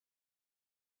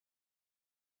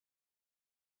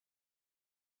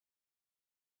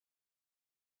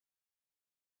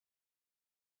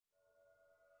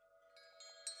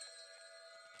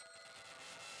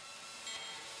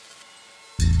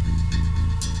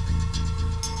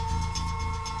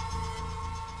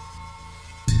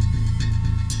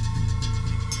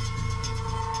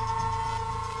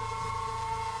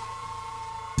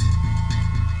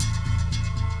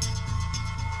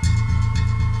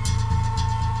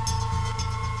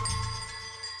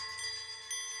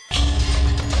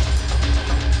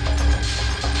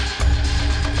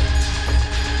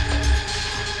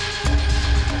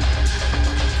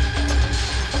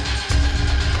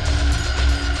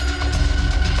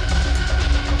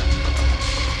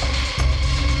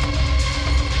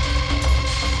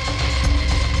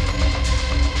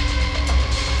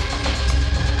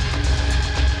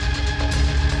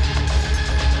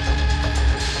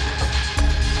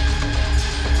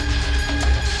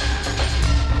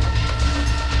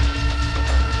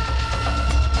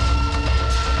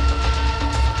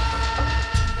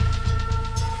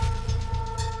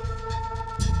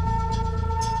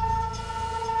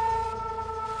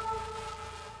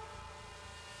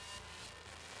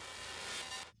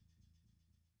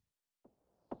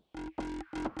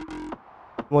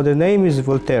Well, the name is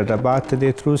Volterra, but the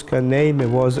Etruscan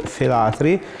name was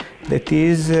Felatri. That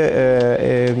is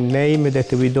a name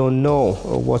that we don't know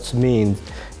what it means.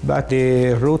 But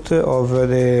the root of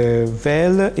the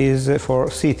Vel is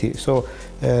for city. So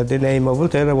the name of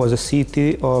Volterra was a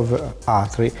city of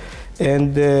Atri.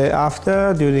 And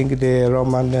after, during the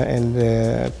Roman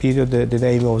period, the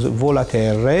name was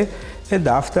Volaterrae. And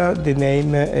after, the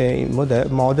name in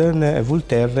modern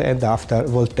Volterra, and after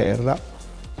Volterra.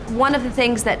 One of the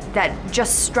things that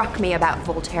just struck me about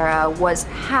Volterra was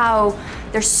how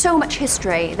there's so much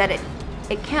history that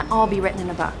it can't all be written in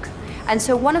a book. And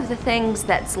so one of the things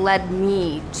that's led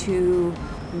me to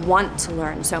want to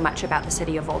learn so much about the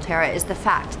city of Volterra is the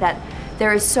fact that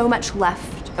there is so much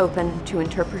left open to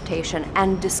interpretation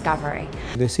and discovery.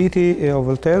 The city of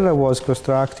Volterra was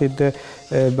constructed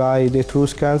by the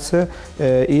Etruscans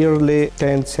early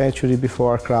 10th century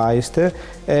before Christ,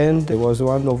 and it was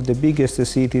one of the biggest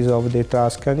cities of the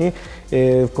Tuscany,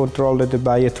 controlled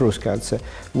by Etruscans.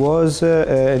 Was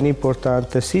an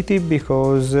important city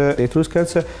because the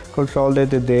Etruscans controlled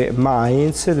the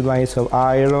mines of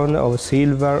iron, of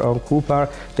silver, of copper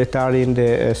that are in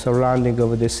the surrounding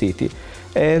of the city.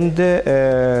 And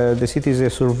the city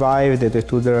survived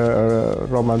to the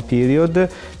Roman period,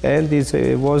 and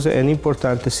it was an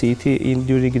important city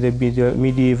during the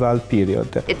medieval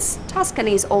period. It's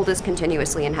Tuscany's oldest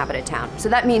continuously inhabited town, so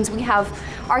that means we have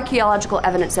archaeological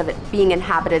evidence of it being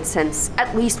inhabited since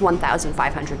at least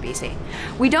 1500 BC.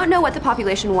 We don't know what the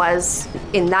population was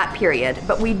in that period,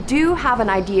 but we do have an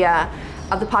idea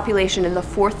of the population in the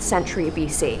 4th century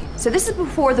BC. So this is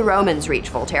before the Romans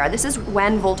reached Volterra. This is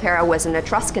when Volterra was an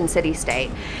Etruscan city-state.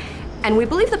 And we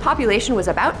believe the population was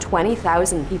about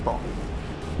 20,000 people.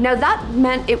 Now that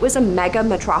meant it was a mega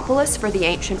metropolis for the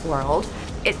ancient world.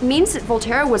 It means that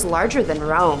Volterra was larger than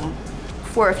Rome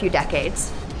for a few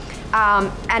decades.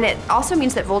 And it also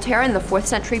means that Volterra in the 4th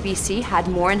century BC had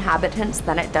more inhabitants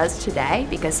than it does today,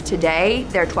 because today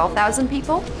there are 12,000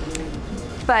 people.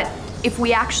 But if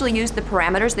we actually use the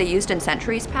parameters they used in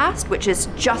centuries past, which is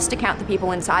just to count the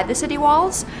people inside the city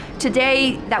walls,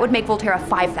 today that would make Volterra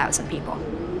 5,000 people,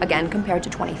 again compared to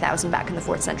 20,000 back in the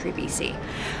 4th century BC.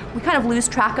 We kind of lose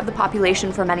track of the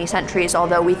population for many centuries,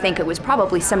 although we think it was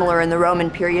probably similar in the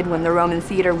Roman period when the Roman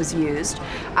theater was used.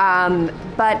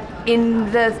 But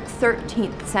in the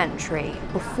 13th century,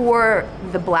 before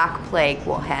the Black Plague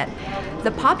will hit,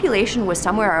 the population was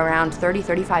somewhere around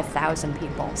 35,000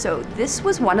 people. So this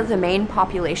was one of the main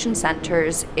population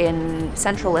centers in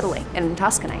central Italy, in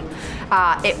Tuscany.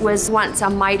 It was once a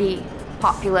mighty,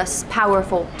 populous,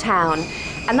 powerful town,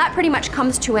 and that pretty much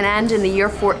comes to an end in the year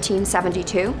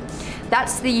 1472.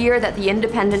 That's the year that the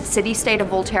independent city-state of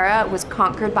Volterra was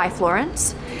conquered by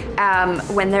Florence,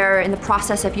 when they're in the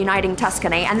process of uniting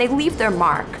Tuscany, and they leave their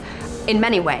mark in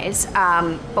many ways.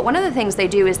 But one of the things they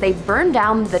do is they burn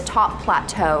down the top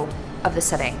plateau of the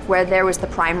city, where there was the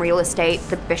prime real estate,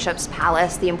 the bishop's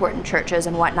palace, the important churches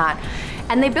and whatnot.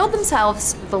 And they build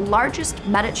themselves the largest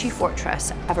Medici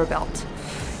fortress ever built.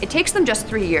 It takes them just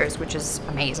 3 years, which is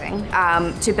amazing,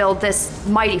 to build this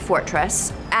mighty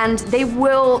fortress. And they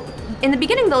will, in the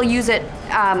beginning, they'll use it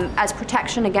as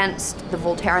protection against the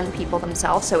Volterran people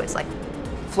themselves. So it's like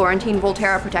Florentine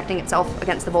Volterra protecting itself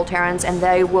against the Volterrans, and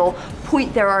they will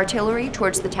point their artillery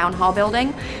towards the town hall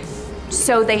building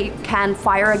so they can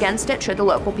fire against it should the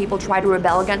local people try to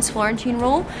rebel against Florentine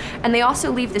rule. And they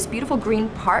also leave this beautiful green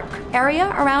park area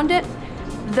around it,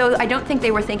 though I don't think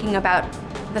they were thinking about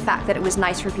the fact that it was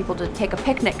nice for people to take a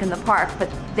picnic in the park, but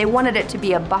they wanted it to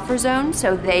be a buffer zone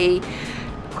so they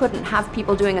couldn't have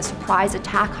people doing a surprise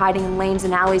attack, hiding in lanes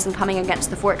and alleys and coming against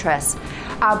the fortress.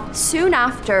 Soon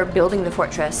after building the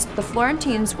fortress, the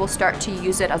Florentines will start to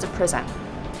use it as a prison.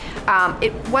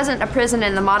 It wasn't a prison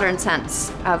in the modern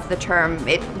sense of the term.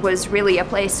 It was really a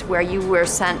place where you were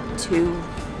sent to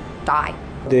die.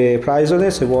 The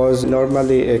prisoners was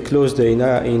normally closed in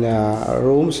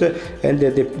rooms, and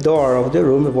the door of the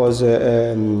room was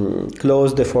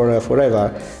closed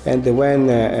forever. And when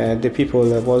the people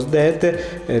was dead,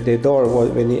 the door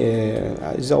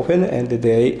is open, and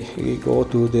they go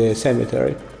to the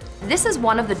cemetery. This is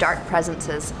one of the dark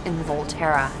presences in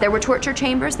Volterra. There were torture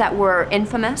chambers that were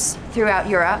infamous throughout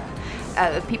Europe.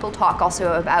 People talk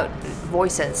also about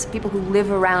voices. People who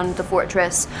live around the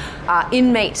fortress,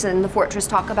 inmates in the fortress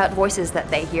talk about voices that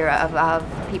they hear of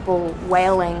people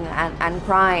wailing and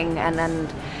crying, and then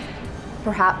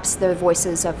perhaps the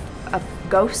voices of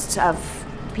ghosts of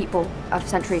people of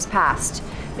centuries past.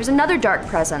 There's another dark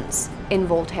presence in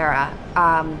Volterra.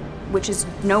 which is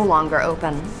no longer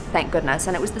open, thank goodness,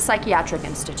 and it was the Psychiatric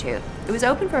Institute. It was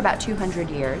open for about 200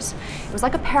 years. It was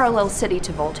like a parallel city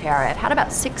to Volterra. It had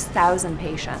about 6,000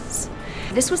 patients.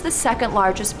 This was the second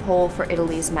largest poll for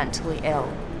Italy's mentally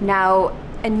ill. Now,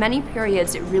 in many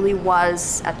periods, it really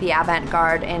was at the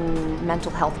avant-garde in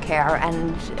mental health care,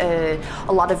 and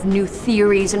a lot of new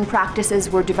theories and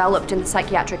practices were developed in the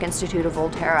Psychiatric Institute of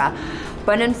Volterra.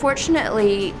 But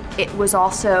unfortunately, it was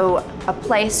also a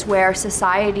place where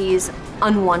society's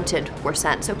unwanted were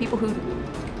sent. So people who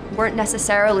weren't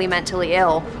necessarily mentally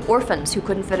ill, orphans who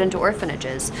couldn't fit into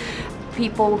orphanages,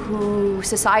 people who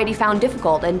society found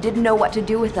difficult and didn't know what to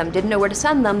do with them, didn't know where to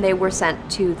send them, they were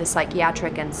sent to the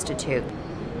Psychiatric Institute.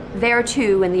 There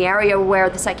too, in the area where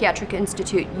the Psychiatric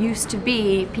Institute used to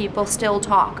be, people still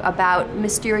talk about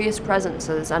mysterious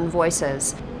presences and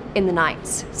voices in the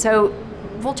nights. So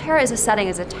Volterra is a setting,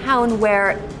 as a town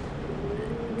where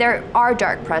there are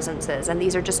dark presences, and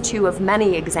these are just two of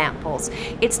many examples.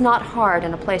 It's not hard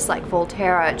in a place like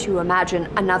Volterra to imagine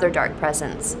another dark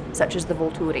presence, such as the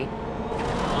Volturi.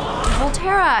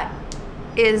 Volterra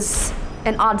is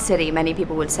an odd city, many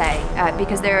people would say,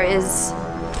 because there is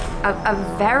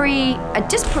a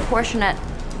disproportionate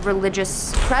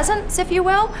religious presence, if you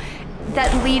will,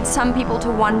 that leads some people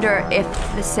to wonder if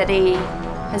the city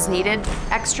has needed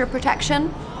extra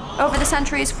protection over the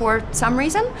centuries for some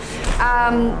reason.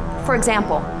 For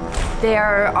example,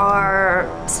 there are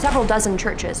several dozen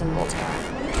churches in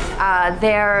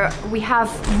Volterra. We have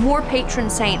more patron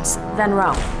saints than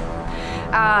Rome.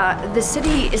 The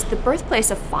city is the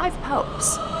birthplace of 5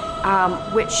 popes.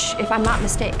 Which, if I'm not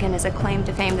mistaken, is a claim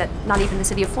to fame that not even the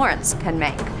city of Florence can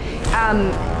make.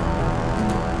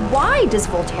 Why does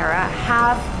Volterra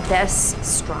have this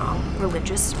strong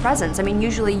religious presence? I mean,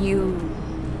 usually you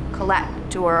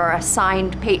collect or are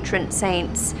assigned patron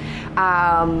saints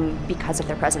because of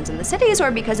their presence in the cities or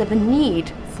because of a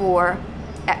need for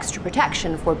extra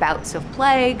protection for bouts of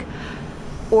plague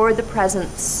or the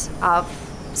presence of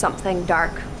something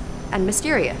dark and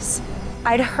mysterious.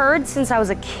 I'd heard since I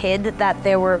was a kid that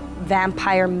there were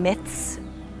vampire myths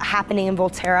happening in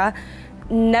Volterra,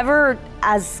 never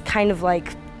as kind of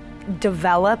like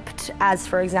developed as,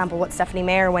 for example, what Stephenie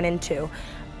Meyer went into.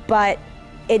 But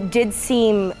it did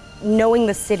seem, knowing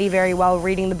the city very well,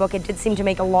 reading the book, it did seem to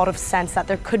make a lot of sense that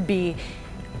there could be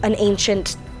an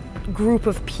ancient group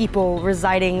of people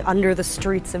residing under the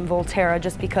streets in Volterra,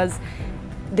 just because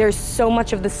there's so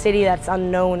much of the city that's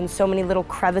unknown and so many little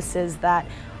crevices that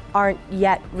aren't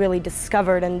yet really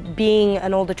discovered, and being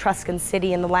an old Etruscan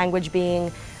city and the language being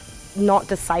not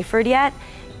deciphered yet,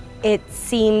 it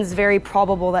seems very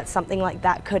probable that something like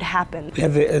that could happen. We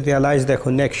have realized the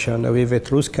connection with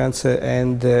Etruscans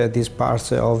and these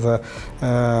parts of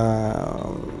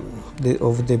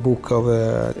the book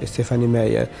of Stephenie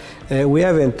Meyer. We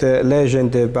haven't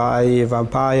legend by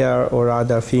vampire or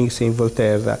other things in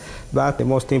Volterra, but the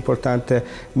most important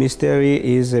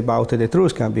mystery is about the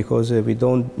Etruscan, because we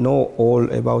don't know all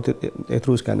about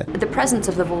Etruscan. The presence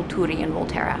of the Volturi in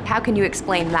Volterra, how can you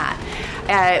explain that?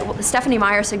 Stephenie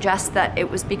Meyer suggests that it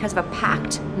was because of a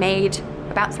pact made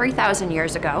about 3,000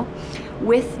 years ago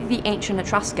with the ancient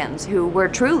Etruscans, who were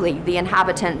truly the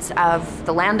inhabitants of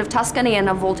the land of Tuscany and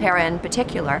of Volterra in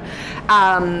particular.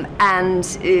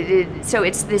 So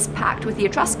it's this pact with the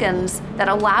Etruscans that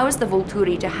allows the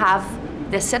Volturi to have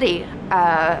the city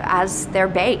as their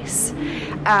base.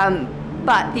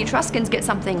 But the Etruscans get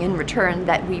something in return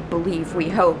that we believe, we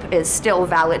hope, is still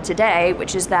valid today,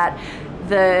 which is that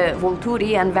the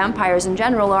Volturi and vampires in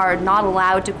general are not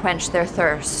allowed to quench their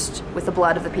thirst with the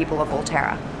blood of the people of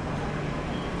Volterra.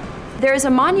 There is a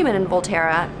monument in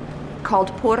Volterra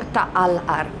called Porta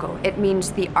all'Arco. It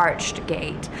means the arched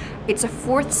gate. It's a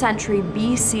 4th century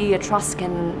BC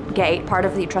Etruscan gate, part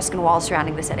of the Etruscan wall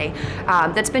surrounding the city,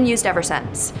 that's been used ever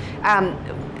since.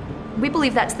 We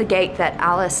believe that's the gate that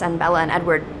Alice and Bella and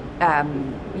Edward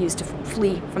used to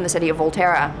flee from the city of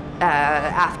Volterra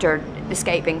after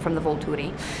escaping from the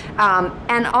Volturi.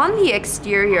 And on the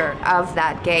exterior of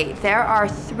that gate, there are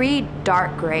 3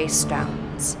 dark gray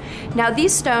stones. Now,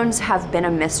 these stones have been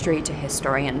a mystery to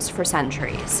historians for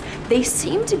centuries. They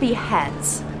seem to be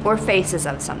heads or faces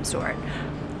of some sort.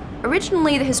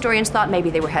 Originally, the historians thought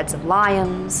maybe they were heads of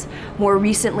lions. More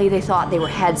recently, they thought they were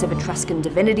heads of Etruscan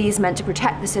divinities meant to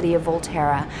protect the city of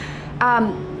Volterra.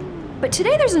 But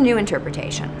today there's a new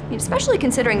interpretation, especially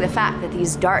considering the fact that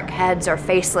these dark heads are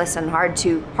faceless and hard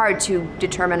to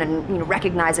determine and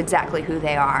recognize exactly who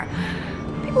they are.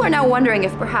 People are now wondering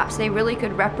if perhaps they really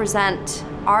could represent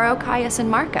Aro, Caius, and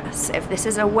Marcus, if this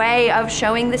is a way of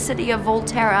showing the city of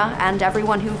Volterra and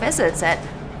everyone who visits it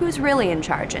who's really in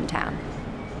charge in town.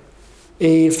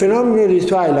 E il fenomeno di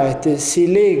Twilight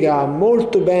si lega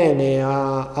molto bene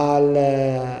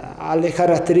alle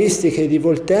caratteristiche di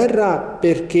Volterra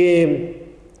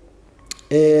perché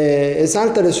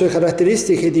esalta le sue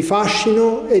caratteristiche di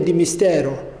fascino e di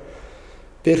mistero,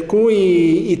 per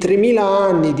cui i 3000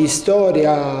 anni di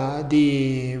storia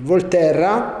di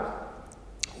Volterra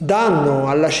danno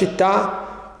alla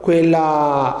città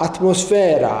quella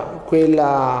atmosfera,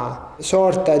 quella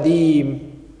sorta di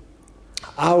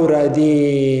aura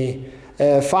di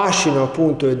fascino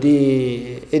appunto e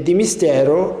di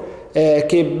mistero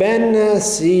che ben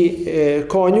si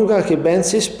coniuga, che ben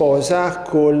si sposa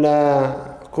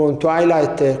con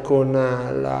Twilight e con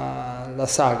la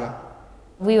saga.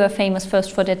 We were famous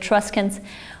first for the Etruscans,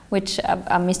 which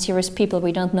are mysterious people.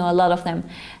 We don't know a lot of them.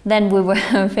 Then we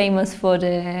were famous for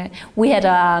we had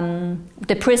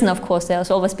the prison, of course.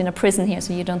 There's always been a prison here,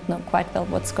 so you don't know quite well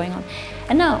what's going on.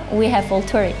 And now we have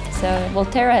Volturi. So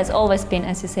Volterra has always been,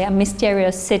 as you say, a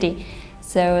mysterious city.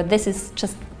 So this is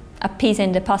just a piece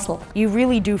in the puzzle. You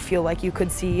really do feel like you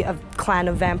could see a clan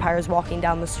of vampires walking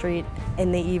down the street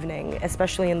in the evening,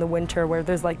 especially in the winter where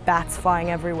there's like bats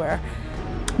flying everywhere.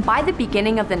 By the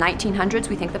beginning of the 1900s,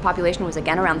 we think the population was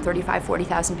again around 35,000,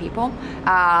 40,000 people.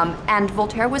 And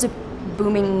Volterra was a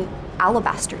booming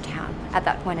alabaster town at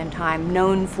that point in time,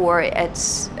 known for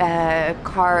its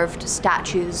carved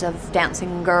statues of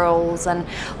dancing girls and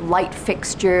light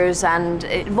fixtures. And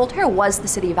Volterra was the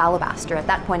city of alabaster. At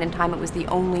that point in time, it was the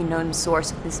only known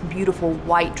source of this beautiful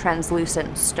white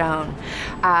translucent stone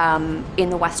in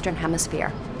the Western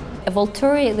Hemisphere.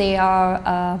 Volturi, they're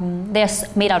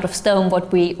made out of stone,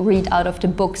 what we read out of the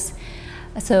books.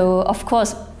 So of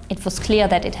course it was clear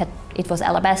that it was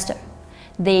alabaster.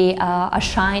 They are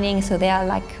shining, so they are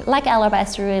like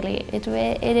alabaster really. It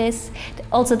is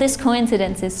also, this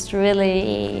coincidence is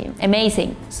really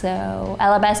amazing. So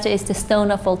alabaster is the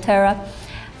stone of Volterra.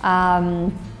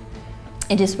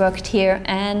 It is worked here,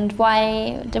 and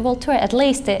why the Volturi, at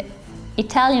least the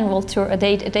Italian Volturi,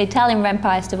 the Italian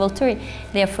vampires, the Volturi,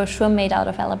 they are for sure made out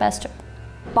of alabaster.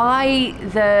 By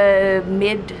the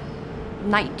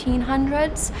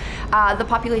mid-1900s, the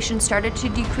population started to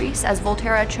decrease as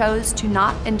Volterra chose to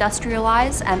not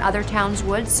industrialize, and other towns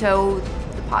would, so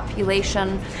the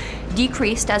population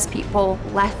decreased as people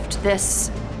left this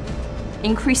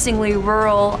increasingly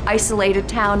rural, isolated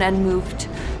town and moved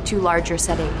to larger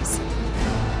cities.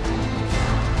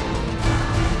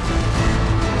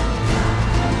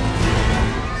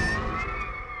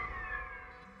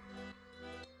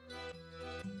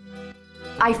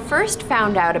 I first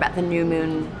found out about the New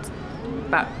Moon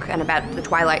book and about the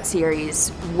Twilight series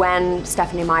when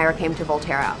Stephenie Meyer came to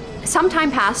Volterra. Some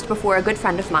time passed before a good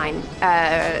friend of mine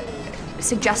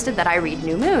suggested that I read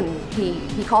New Moon.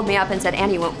 He called me up and said,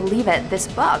 "Annie, you won't believe it, this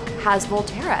book has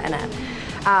Volterra in it."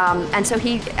 And so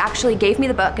he actually gave me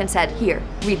the book and said, "Here,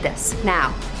 read this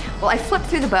now." Well, I flipped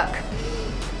through the book,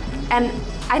 and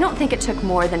I don't think it took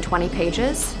more than 20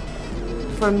 pages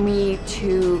for me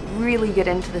to really get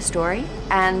into the story.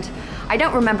 And I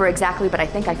don't remember exactly, but I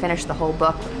think I finished the whole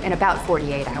book in about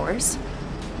 48 hours.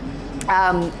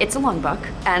 It's a long book,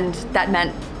 and that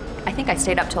meant I think I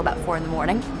stayed up till about 4 in the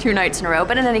morning, 2 nights in a row,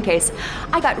 but in any case,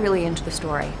 I got really into the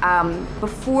story.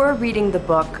 Before reading the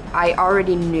book, I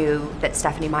already knew that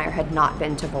Stephenie Meyer had not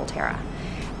been to Volterra.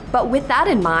 But with that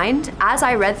in mind, as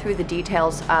I read through the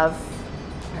details of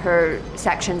her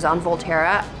sections on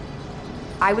Volterra,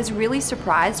 I was really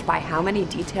surprised by how many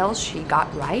details she got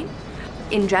right.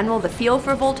 In general, the feel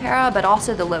for Volterra, but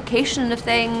also the location of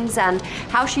things and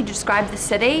how she described the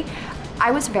city.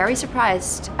 I was very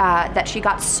surprised that she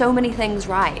got so many things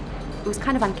right. It was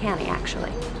kind of uncanny,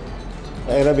 actually.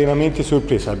 Era veramente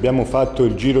sorpresa. Abbiamo fatto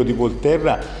il giro di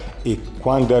Volterra e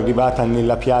quando è arrivata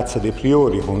nella piazza dei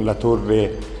Priori con la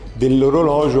torre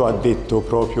dell'orologio ha detto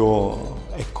proprio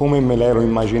è come me l'ero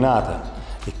immaginata.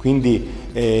 E quindi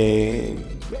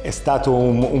è stato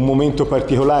un momento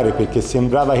particolare perché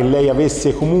sembrava che lei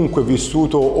avesse comunque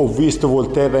vissuto o visto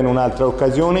Volterra in un'altra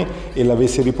occasione e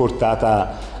l'avesse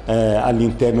riportata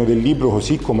all'interno del libro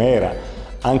così come era.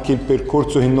 Anche il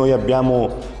percorso che noi abbiamo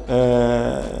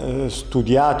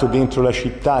studiato dentro la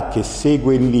città che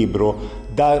segue il libro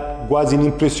dà quasi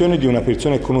l'impressione di una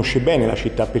persona che conosce bene la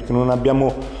città, perché non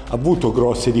abbiamo avuto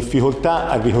grosse difficoltà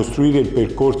a ricostruire il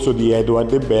percorso di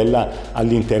Edward e Bella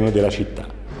all'interno della città.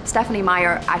 Stephenie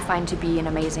Meyer I find to be an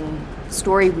amazing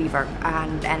story weaver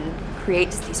and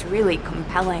creates these really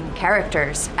compelling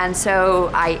characters. And so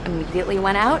I immediately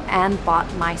went out and bought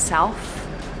myself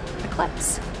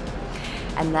Eclipse.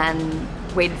 And then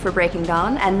waited for Breaking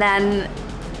Dawn. And then,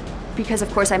 because of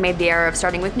course I made the error of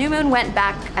starting with New Moon, went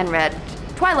back and read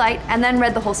Twilight and then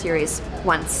read the whole series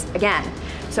once again.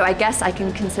 So I guess I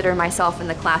can consider myself in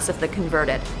the class of the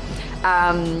converted.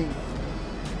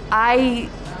 I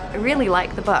really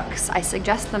like the books. I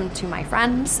suggest them to my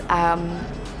friends.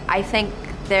 I think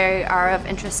they are of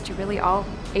interest to really all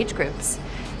age groups.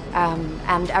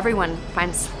 And everyone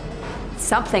finds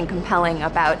something compelling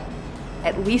about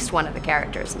at least one of the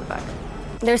characters in the book.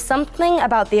 There's something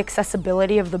about the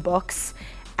accessibility of the books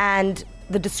and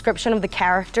the description of the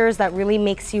characters that really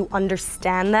makes you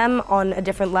understand them on a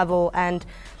different level, and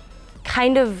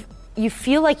kind of you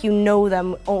feel like you know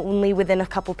them only within a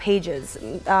couple pages.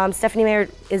 Stephenie Meyer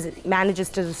manages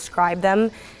to describe them,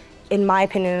 in my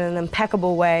opinion, in an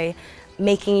impeccable way,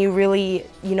 making you really,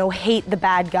 hate the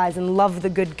bad guys and love the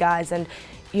good guys, and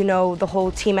the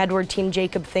whole Team Edward, Team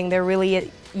Jacob thing.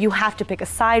 You have to pick a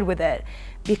side with it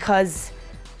because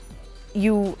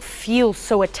you feel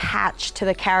so attached to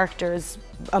the characters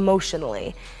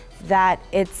emotionally that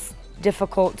it's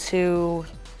difficult to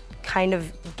kind of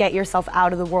get yourself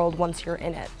out of the world once you're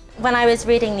in it. When I was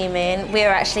reading New Moon, we were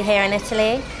actually here in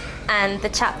Italy, and the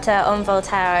chapter on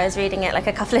Volterra, I was reading it like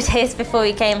a couple of days before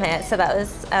we came here, so that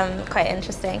was quite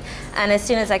interesting. And as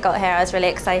soon as I got here, I was really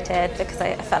excited because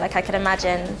I felt like I could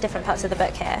imagine different parts of the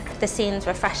book here. The scenes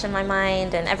were fresh in my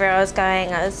mind, and everywhere I was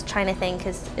going, I was trying to think,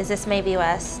 is this maybe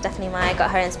where Stephenie Meyer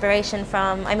got her inspiration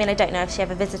from? I mean, I don't know if she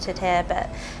ever visited here, but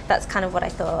that's kind of what I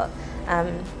thought.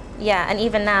 Yeah, and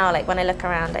even now, like when I look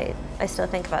around, I still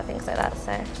think about things like that.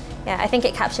 So yeah, I think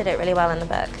it captured it really well in the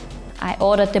book. I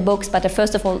ordered the books, but I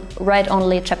first of all read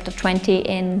only chapter 20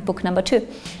 in book number 2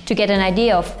 to get an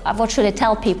idea of what should I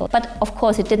tell people. But of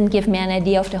course it didn't give me an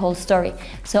idea of the whole story.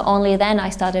 So only then I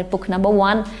started book number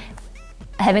 1,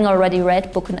 having already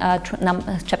read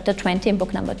chapter 20 in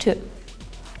book number 2.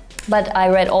 But I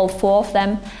read all 4 of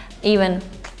them, even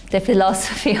the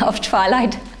philosophy of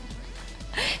Twilight.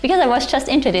 Because I was just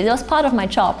interested. It was part of my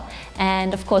job.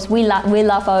 And of course we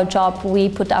love our job, we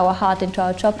put our heart into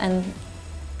our job, and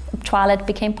Twilight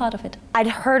became part of it. I'd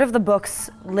heard of the books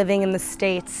living in the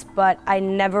States, but I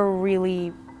never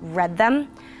really read them.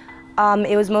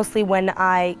 It was mostly when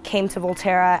I came to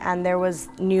Volterra and there was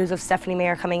news of Stephenie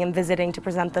Meyer coming and visiting to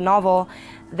present the novel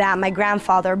that my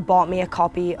grandfather bought me a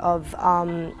copy of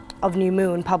New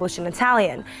Moon, published in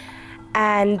Italian.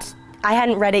 And I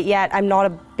hadn't read it yet. I'm not a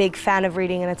big fan of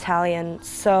reading in Italian,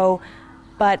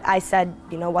 but I said,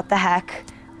 what the heck?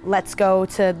 Let's go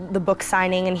to the book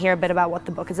signing and hear a bit about what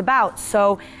the book is about.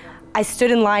 So I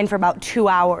stood in line for about 2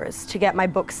 hours to get my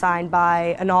book signed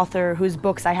by an author whose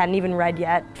books I hadn't even read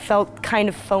yet. Felt kind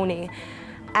of phony.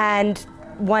 And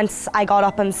once I got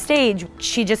up on stage,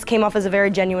 she just came off as a very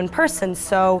genuine person.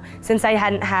 So since I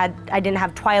didn't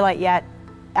have Twilight yet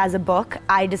as a book,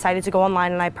 I decided to go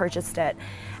online and I purchased it.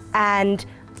 And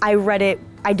I read it,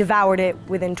 I devoured it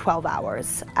within 12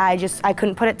 hours. I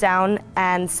couldn't put it down,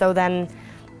 and so then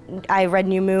I read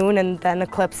New Moon and then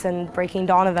Eclipse and Breaking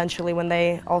Dawn eventually when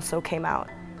they also came out.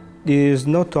 It is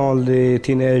not only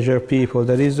teenager people,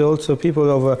 there is also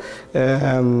people of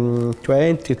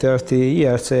 20, 30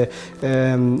 years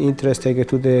interested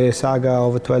to the saga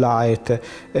of Twilight.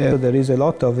 There is a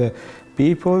lot of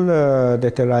people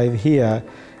that arrive here.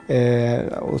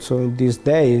 Also these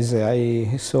days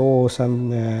I saw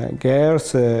some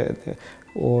girls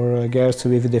or girls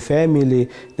with the family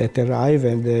that arrive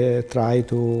and try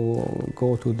to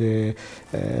go to the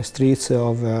streets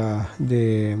of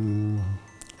the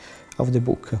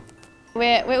book.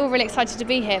 We're all really excited to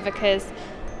be here because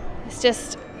it's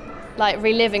just like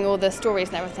reliving all the stories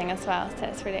and everything as well, so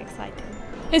it's really exciting.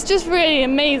 It's just really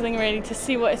amazing really to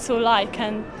see what it's all like,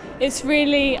 and it's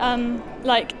really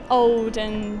like old,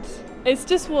 and it's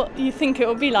just what you think it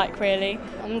will be like really.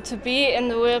 To be in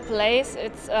the real place,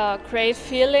 it's a great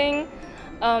feeling.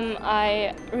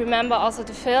 I remember also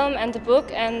the film and the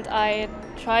book, and I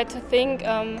try to think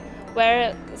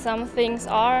where some things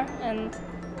are, and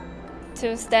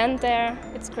to stand there,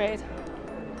 it's great.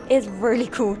 It's really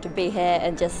cool to be here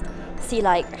and just see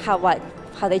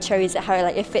how they chose it, how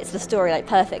it fits the story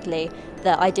perfectly.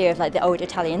 The idea of the old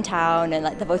Italian town and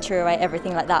the Volturi,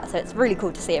 everything like that. So it's really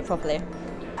cool to see it properly.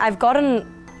 I've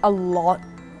gotten a lot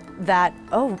that,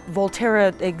 oh,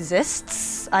 Volterra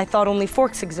exists. I thought only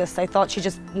Forks exist. I thought she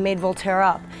just made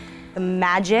Volterra up. The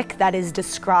magic that is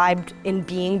described in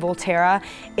being Volterra,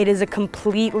 it is a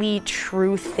completely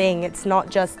true thing. It's not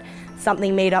just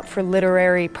something made up for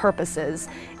literary purposes.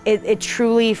 It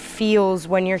truly feels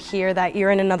when you're here that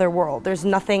you're in another world. There's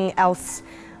nothing else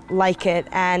like it,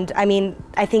 and I mean,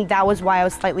 I think that was why I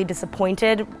was slightly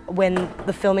disappointed when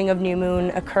the filming of New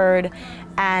Moon occurred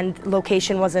and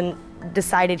location wasn't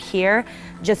decided here,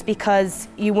 just because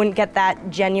you wouldn't get that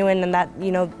genuine and that,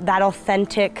 you know, that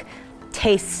authentic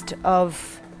taste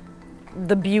of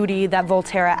the beauty that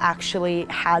Volterra actually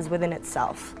has within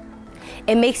itself.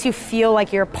 It makes you feel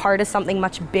like you're a part of something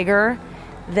much bigger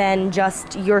than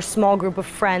just your small group of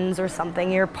friends or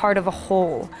something. You're part of a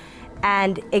whole,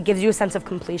 and it gives you a sense of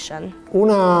completion.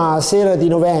 Una sera di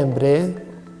novembre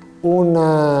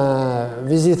un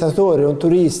visitatore, un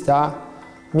turista,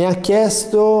 mi ha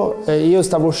chiesto, io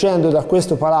stavo uscendo da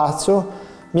questo palazzo,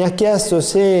 mi ha chiesto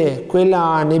se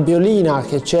quella nebbiolina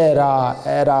che c'era,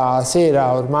 era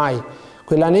sera ormai,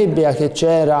 quella nebbia che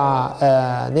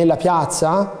c'era nella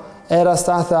piazza era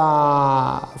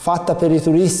stata fatta per i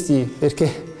turisti,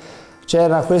 perché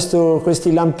c'era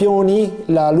questi lampioni,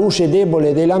 la luce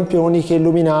debole dei lampioni che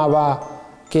illuminava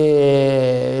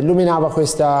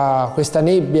questa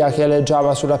nebbia che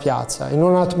aleggiava sulla piazza, in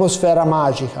un'atmosfera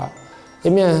magica. E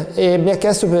mi ha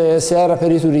chiesto se era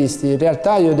per i turisti. In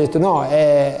realtà io ho detto no,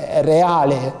 è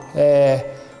reale,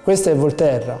 questa è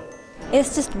Volterra.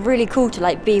 It's just really cool to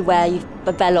like be where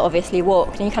Bella obviously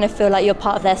walked, and you kind of feel like you're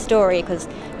part of their story because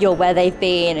you're where they've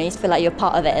been, and you feel like you're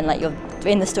part of it and like you're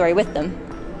in the story with them.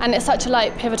 And it's such a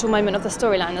like pivotal moment of the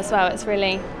storyline as well. It's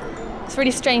really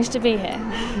strange to be here.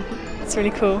 It's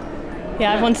really cool.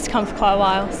 Yeah, I've wanted to come for quite a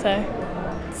while, so.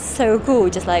 So cool,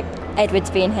 just like Edward's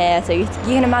been here, so you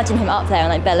can imagine him up there and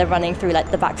like Bella running through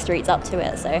like the back streets up to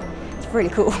it, so it's really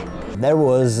cool. There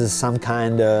was some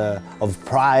kind of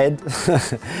pride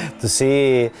to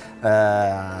see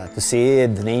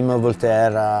the name of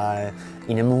Volterra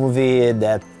in a movie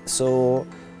that so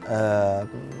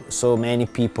many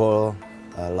people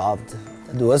loved.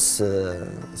 It was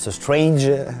so strange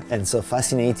and so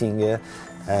fascinating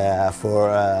for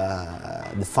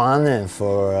the fun and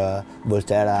for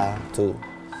Volterra too.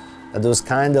 It was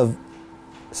kind of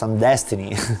some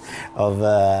destiny of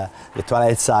the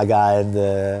Twilight saga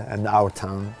and our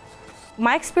town.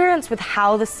 My experience with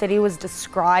how the city was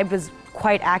described was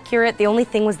quite accurate. The only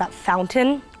thing was that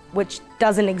fountain, which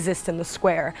doesn't exist in the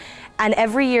square. And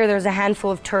every year there's a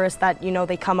handful of tourists that, you know,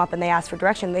 they come up and they ask for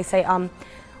direction. They say,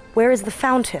 where is the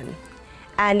fountain?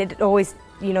 And it always,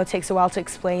 you know, takes a while to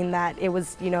explain that it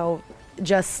was, you know,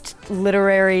 just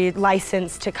literary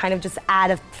license to kind of just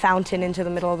add a fountain into the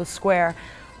middle of the square,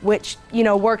 which, you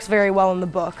know, works very well in the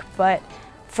book. But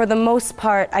for the most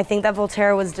part, I think that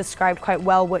Volterra was described quite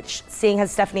well, which, seeing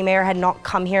as Stephenie Meyer had not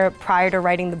come here prior to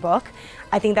writing the book,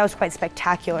 I think that was quite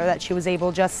spectacular, that she was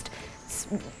able, just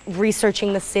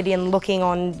researching the city and looking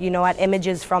on, you know, at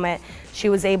images from it, she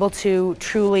was able to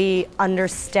truly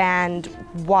understand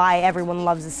why everyone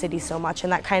loves the city so much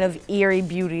and that kind of eerie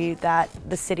beauty that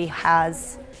the city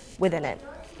has within it.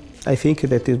 I think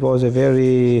that it was a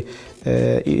very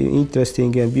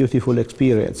interesting and beautiful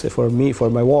experience for me, for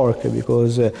my work,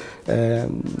 because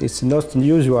it's not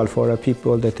usual for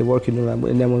people that work in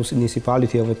a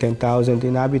municipality of 10,000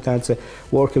 inhabitants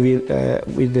work with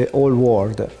the whole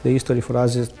world. The history for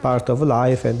us is part of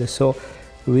life, and so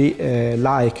we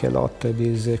like a lot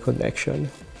this connection.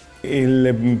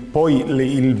 Poi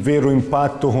il vero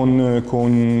impatto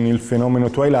con il fenomeno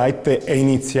Twilight è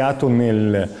iniziato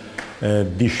nel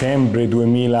dicembre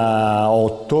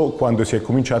 2008, quando si è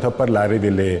cominciato a parlare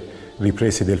delle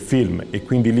riprese del film, e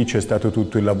quindi lì c'è stato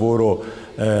tutto il lavoro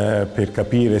per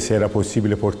capire se era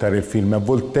possibile portare il film a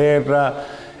Volterra,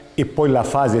 e poi la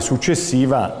fase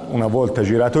successiva, una volta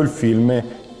girato il film,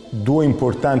 due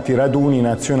importanti raduni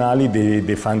nazionali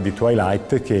dei fan di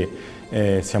Twilight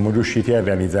che siamo riusciti a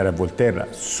realizzare a Volterra.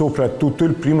 Soprattutto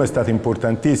il primo è stato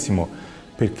importantissimo,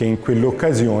 perché in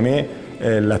quell'occasione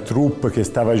la troupe che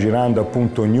stava girando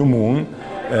appunto New Moon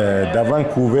da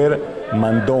Vancouver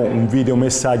mandò un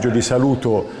videomessaggio di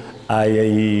saluto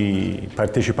ai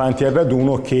partecipanti al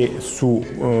raduno, che su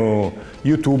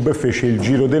YouTube fece il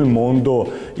giro del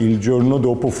mondo. Il giorno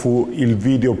dopo fu il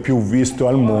video più visto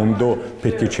al mondo,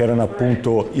 perché c'erano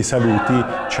appunto i saluti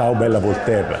 "Ciao bella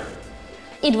Volterra".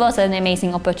 It was an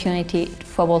amazing opportunity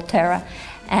for Volterra.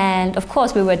 And of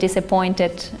course we were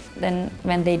disappointed then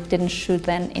when they didn't shoot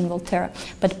then in Volterra.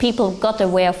 But people got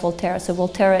aware of Volterra, so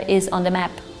Volterra is on the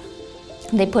map.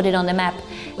 They put it on the map.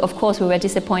 Of course we were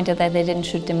disappointed that they didn't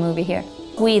shoot the movie here.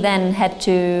 We then had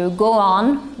to go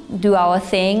on, do our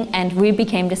thing, and we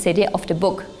became the city of the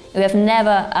book. We have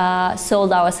never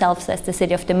sold ourselves as the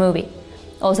city of the movie.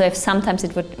 Also, if sometimes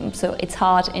it would, so it's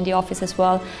hard in the office as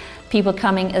well. People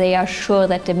coming, they are sure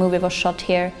that the movie was shot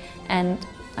here, and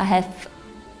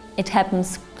it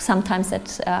happens sometimes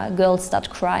that girls start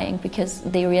crying because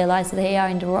they realize they are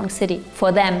in the wrong city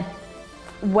for them.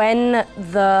 When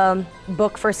the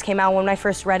book first came out, when I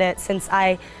first read it, since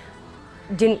I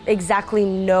didn't exactly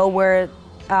know where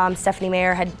Stephenie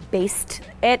Meyer had based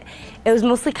it, it was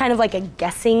mostly kind of like a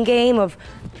guessing game of,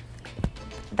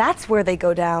 that's where they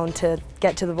go down to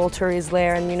get to the Volturi's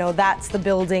lair, and that's the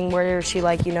building where she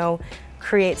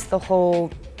creates the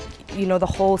whole, the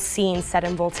whole scene set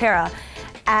in Volterra.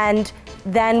 And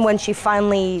then when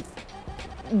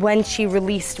she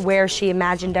released where she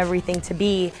imagined everything to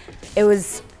be, it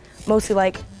was mostly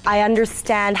like, I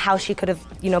understand how she could have,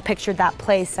 pictured that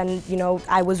place, and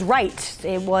I was right.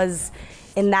 It was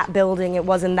in that building, it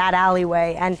was in that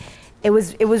alleyway, and it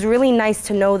was really nice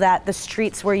to know that the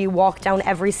streets where you walk down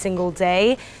every single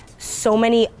day, so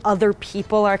many other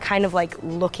people are kind of like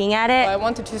looking at it. I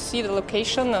wanted to see the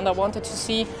location, and I wanted to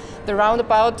see the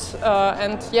roundabout,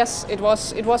 and yes, it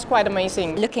was quite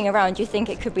amazing. Looking around, you think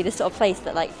it could be the sort of place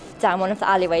that, like, down one of the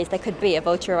alleyways there could be a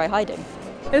Volturi hiding.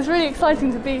 It's really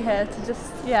exciting to be here, to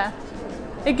just,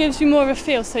 it gives you more of a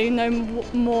feel, so you know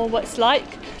more what it's like.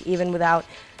 Even without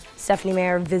Stephenie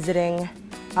Meyer visiting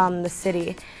the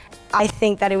city, I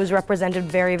think that it was represented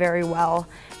very, very well,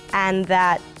 and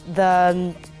that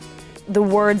the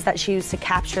words that she used to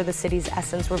capture the city's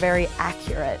essence were very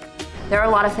accurate. There are a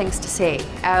lot of things to see.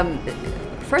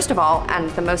 First of all, and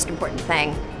the most important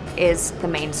thing, is the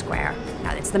main square.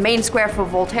 Now, it's the main square for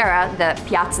Volterra, the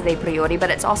Piazza dei Priori, but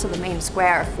it's also the main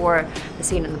square for the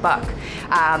scene in the book.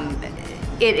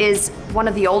 It is one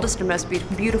of the oldest and most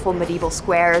beautiful medieval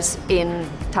squares in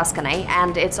Tuscany,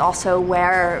 and it's also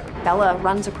where Bella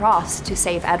runs across to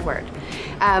save Edward.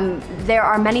 There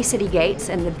are many city gates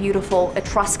in the beautiful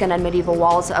Etruscan and medieval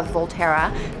walls of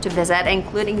Volterra to visit,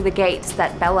 including the gates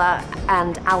that Bella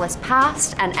and Alice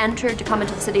passed and entered to come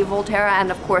into the city of Volterra,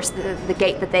 and of course the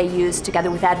gate that they used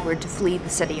together with Edward to flee the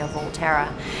city of Volterra.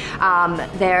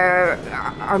 There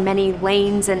are many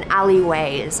lanes and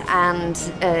alleyways and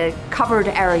covered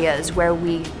areas where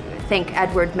we think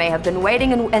Edward may have been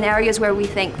waiting, and areas where we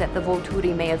think that the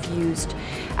Volturi may have used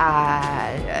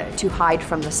to hide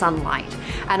from the sunlight.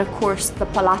 And of course the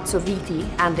Palazzo Viti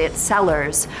and its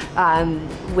cellars,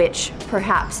 which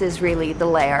perhaps is really the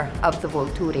lair of the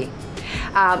Volturi.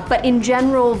 But in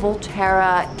general,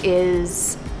 Volterra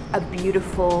is a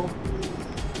beautiful,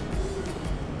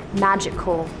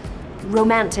 magical,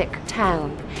 romantic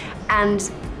town. And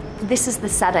this is the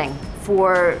setting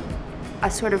for a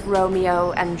sort of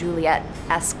Romeo and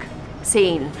Juliet-esque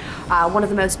scene. One of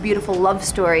the most beautiful love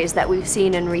stories that we've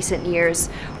seen in recent years,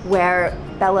 where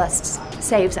Bella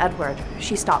saves Edward.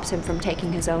 She stops him from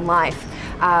taking his own life.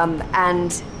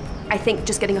 And I think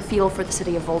just getting a feel for the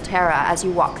city of Volterra as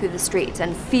you walk through the streets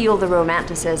and feel the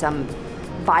romanticism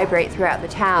vibrate throughout the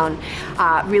town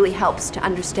really helps to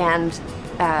understand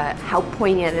how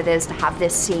poignant it is to have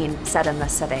this scene set in the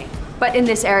city. But in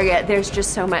this area, there's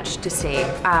just so much to see.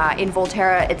 In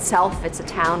Volterra itself, it's a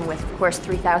town with, of course,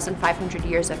 3,500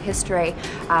 years of history.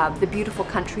 The beautiful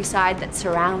countryside that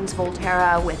surrounds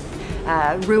Volterra with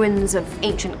ruins of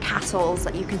ancient castles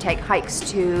that you can take hikes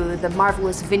to, the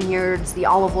marvelous vineyards, the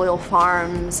olive oil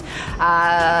farms,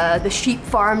 the sheep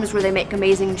farms where they make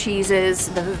amazing cheeses.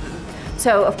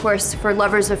 So, of course, for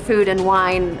lovers of food and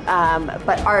wine,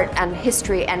 but art and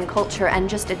history and culture and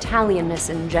just Italianness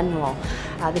in general,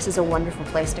 this is a wonderful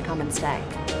place to come and stay.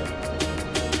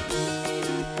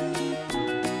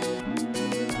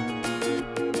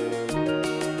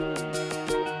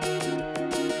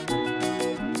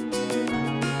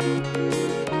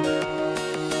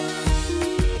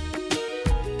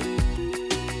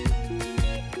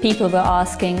 People were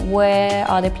asking, where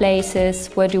are the places,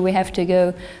 where do we have to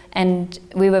go? And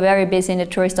we were very busy in the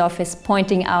tourist office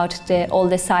pointing out all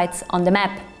the sites on the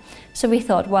map. So we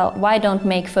thought, well, why don't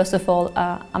make, first of all,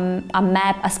 a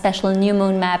map, a special new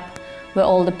moon map, where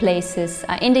all the places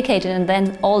are indicated, and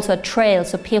then also a trail,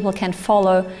 so people can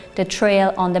follow the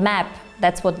trail on the map.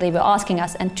 That's what they were asking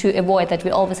us, and to avoid that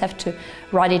we always have to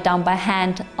write it down by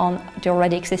hand on the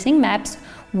already existing maps,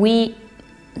 we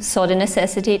saw the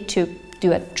necessity to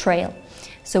do a trail.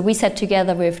 So we sat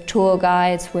together with tour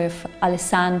guides, with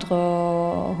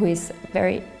Alessandro, who is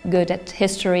very good at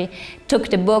history, took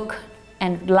the book,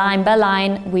 and line by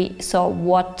line we saw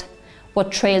what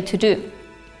trail to do.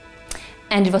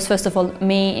 And it was first of all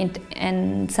me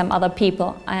and some other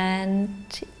people.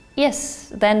 And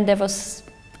yes, then there was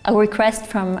a request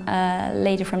from a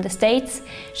lady from the States.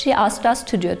 She asked us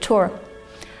to do a tour.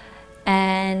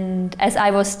 And as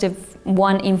I was the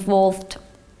one involved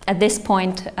at this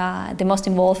point, the most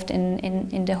involved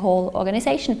in the whole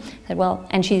organization, said, well,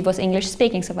 and she was English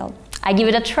speaking, so well, I give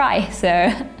it a try.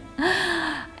 So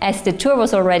as the tour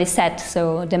was already set,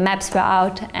 so the maps were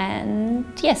out, and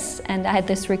yes, and I had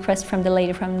this request from the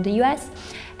lady from the US,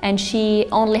 and she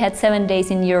only had 7 days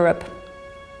in Europe.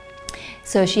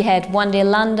 So she had one day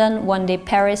London, one day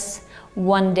Paris,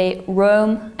 one day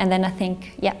Rome, and then I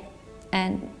think, yeah,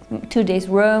 and 2 days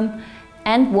Rome,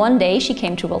 and one day she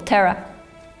came to Volterra.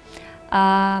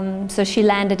 So she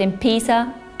landed in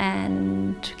Pisa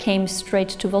and came straight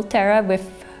to Volterra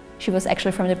with, she was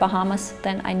actually from the Bahamas,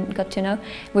 then I got to know,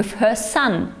 with her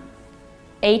son,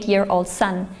 8-year-old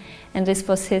son. And this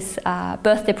was his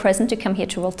birthday present to come here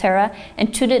to Volterra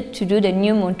and to do the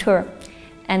New Moon tour.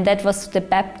 And that was the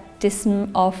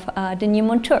baptism of the New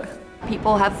Moon tour.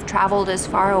 People have traveled as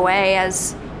far away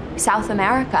as South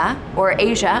America or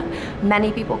Asia.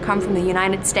 Many people come from the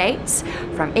United States,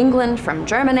 from England, from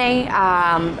Germany,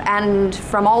 and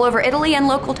from all over Italy and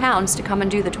local towns to come and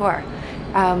do the tour.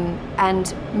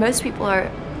 And most people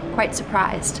are quite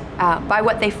surprised by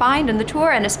what they find in the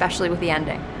tour, and especially with the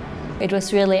ending. It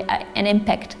was really an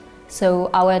impact. So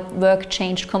our work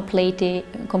changed completely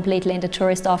in the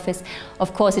tourist office.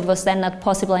 Of course, it was then not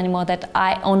possible anymore that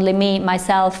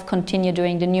myself, continue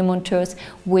doing the New Moon tours.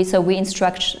 We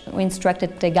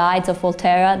instructed the guides of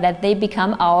Volterra that they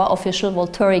become our official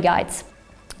Volturi guides,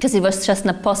 because it was just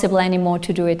not possible anymore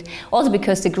to do it. Also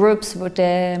because the groups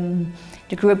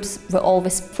were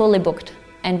always fully booked.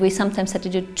 And we sometimes had to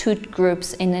do 2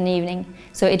 groups in an evening.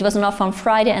 So it was enough on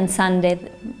Friday and Sunday,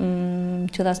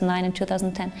 2009 and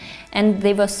 2010. And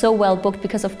they were so well booked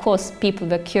because, of course, people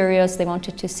were curious, they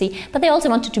wanted to see, but they also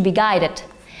wanted to be guided.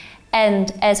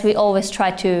 And as we always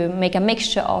try to make a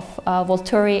mixture of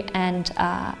Volturi and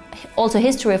also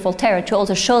history of Volterra, to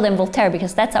also show them Volterra,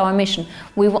 because that's our mission.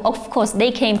 Of course,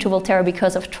 they came to Volterra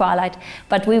because of Twilight,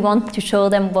 but we want to show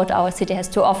them what our city has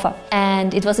to offer.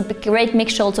 And it was a great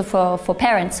mixture also for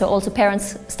parents. So also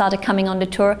parents started coming on the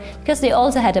tour because they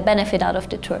also had a benefit out of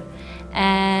the tour.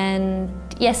 And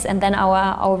yes, and then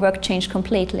our work changed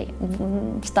completely.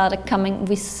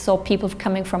 We saw people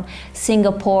coming from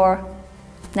Singapore.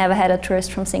 Never had a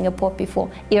tourist from Singapore before.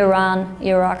 Iran.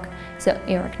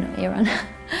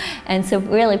 And so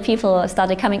really people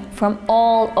started coming from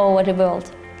all over the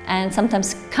world. And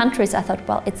sometimes countries, I thought,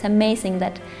 well, it's amazing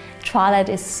that Twilight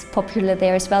is popular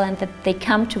there as well and that they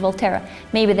come to Volterra.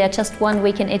 Maybe they're just 1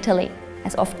 week in Italy,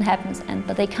 as often happens,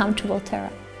 but they come to Volterra.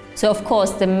 So of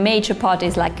course the major part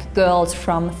is like girls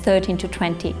from 13 to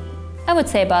 20. I would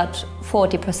say about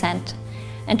 40%.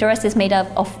 And the rest is made up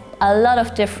of a lot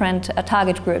of different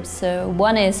target groups. So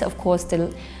one is, of course,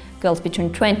 the girls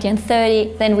between 20 and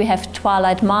 30. Then we have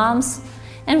Twilight moms,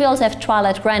 and we also have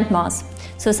Twilight grandmas.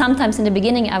 So sometimes in the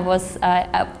beginning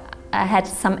I had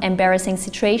some embarrassing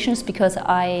situations because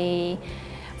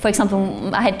for example,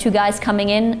 I had 2 guys coming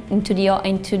into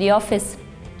the office,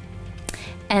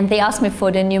 and they asked me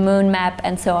for the New Moon map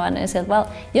and so on. I said,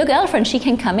 well, your girlfriend, she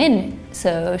can come in,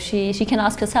 so she can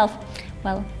ask herself.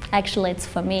 Well, actually it's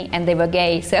for me, and they were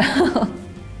gay, so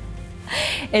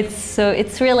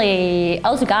it's really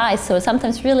also guys. So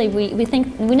sometimes really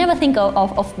we never think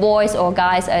of boys or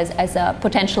guys as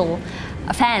potential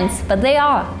fans, but they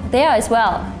are as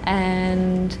well.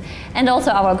 And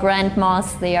also our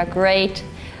grandmas, they are great.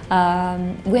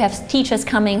 We have teachers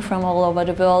coming from all over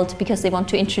the world because they want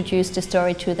to introduce the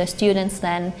story to the students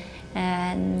then.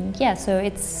 And yeah, so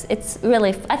it's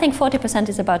really, I think 40%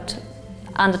 is about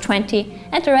under 20,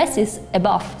 and the rest is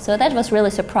above. So that was really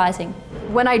surprising.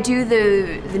 When I do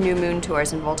the New Moon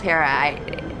tours in Volterra,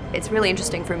 it's really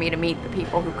interesting for me to meet the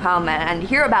people who come and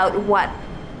hear about what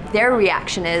their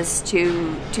reaction is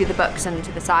to the books and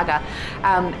to the saga.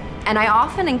 And I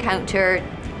often encounter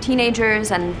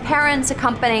teenagers and parents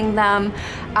accompanying them.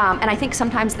 And I think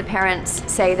sometimes the parents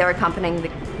say they're accompanying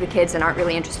the kids and aren't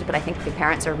really interested, but I think the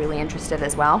parents are really interested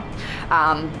as well.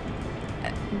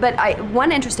 But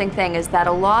one interesting thing is that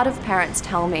a lot of parents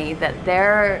tell me that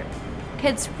their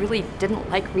kids really didn't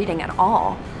like reading at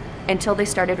all until they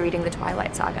started reading the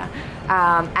Twilight saga.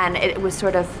 And it was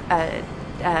sort of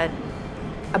a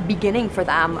beginning for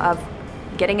them of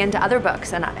getting into other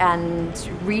books and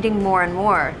reading more and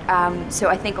more. So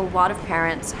I think a lot of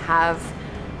parents have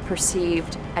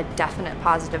perceived a definite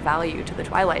positive value to the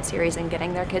Twilight series in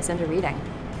getting their kids into reading.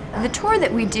 The tour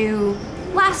that we do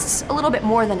lasts a little bit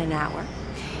more than an hour.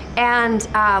 And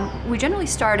we generally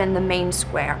start in the main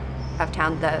square of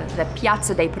town, the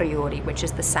Piazza dei Priori, which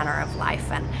is the center of life,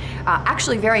 and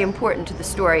actually very important to the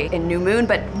story in New Moon,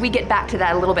 but we get back to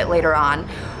that a little bit later on.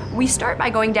 We start by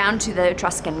going down to the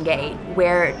Etruscan Gate,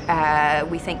 where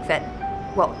we think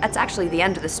that, well, that's actually the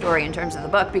end of the story in terms of the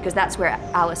book, because that's where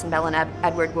Alice and Bella and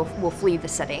Edward will flee the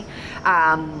city.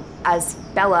 As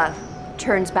Bella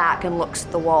turns back and looks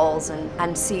at the walls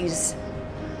and sees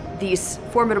these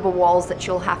formidable walls that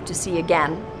she'll have to see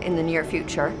again in the near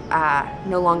future,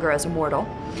 no longer as a mortal.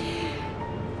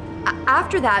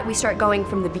 After that, we start going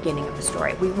from the beginning of the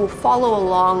story. We will follow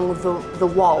along the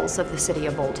walls of the city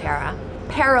of Volterra,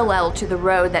 parallel to the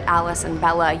road that Alice and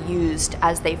Bella used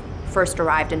as they first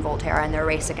arrived in Volterra in their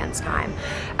race against time.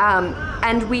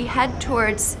 And we head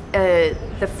towards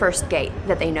the first gate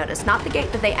that they notice, not the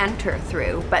gate that they enter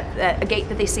through, but a gate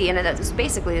that they see, and that's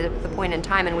basically the point in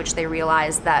time in which they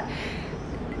realize that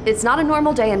it's not a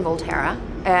normal day in Volterra.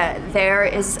 There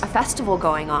is a festival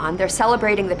going on. They're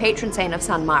celebrating the patron saint of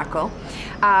San Marco,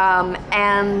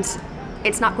 and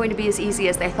it's not going to be as easy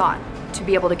as they thought to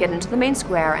be able to get into the main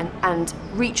square and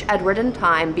reach Edward in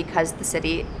time, because the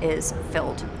city is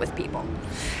filled with people.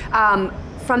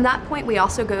 From that point, we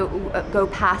also go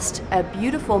past a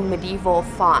beautiful medieval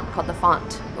font called the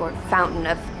font, or fountain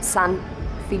of San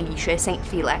Felice, Saint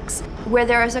Felix, where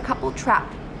there is a couple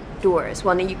trap doors.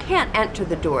 Well, now you can't enter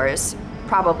the doors.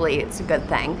 Probably it's a good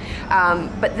thing.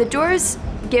 But the doors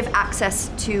give access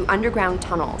to underground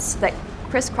tunnels that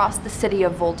crisscross the city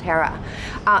of Volterra.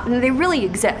 And they really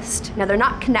exist. Now, they're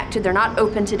not connected, they're not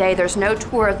open today, there's no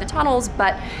tour of the tunnels,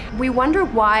 but we wonder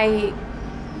why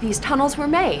these tunnels were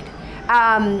made.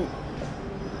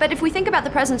 But if we think about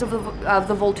the presence of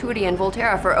the Volturi in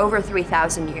Volterra for over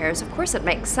 3,000 years, of course it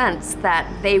makes sense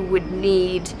that they would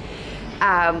need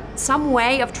some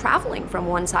way of traveling from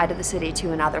one side of the city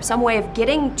to another, some way of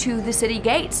getting to the city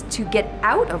gates to get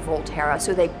out of Volterra,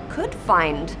 so they could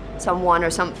find someone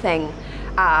or something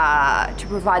to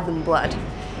provide them blood,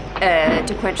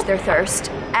 to quench their thirst.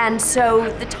 And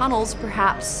so the tunnels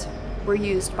perhaps were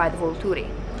used by the Volturi.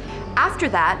 After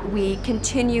that, we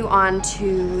continue on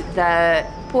to the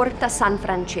Porta San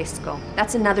Francesco.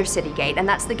 That's another city gate, and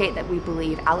that's the gate that we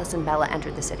believe Alice and Bella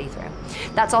entered the city through.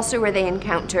 That's also where they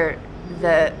encounter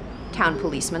the town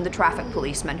policeman, the traffic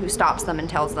policeman, who stops them and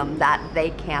tells them that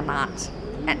they cannot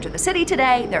enter the city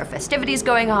today. There are festivities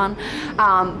going on.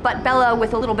 But Bella,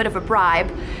 with a little bit of a bribe,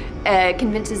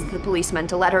 convinces the policeman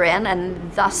to let her in,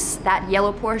 and thus that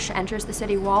yellow Porsche enters the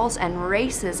city walls and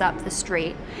races up the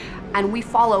street, and we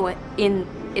follow it in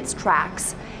its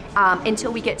tracks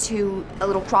until we get to a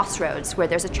little crossroads where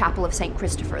there's a chapel of St.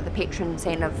 Christopher, the patron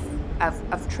saint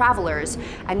of travelers,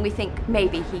 and we think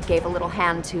maybe he gave a little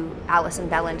hand to Alice and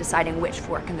Bella in deciding which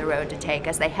fork in the road to take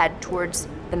as they head towards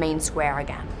the main square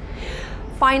again.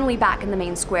 Finally, back in the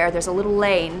main square, there's a little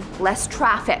lane, less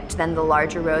trafficked than the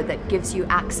larger road, that gives you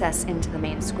access into the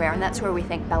main square, and that's where we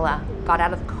think Bella got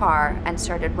out of the car and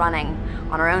started running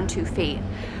on her own 2 feet,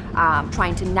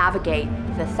 trying to navigate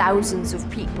the thousands of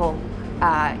people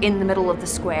in the middle of the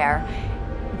square.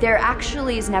 There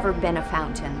actually has never been a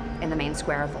fountain in the main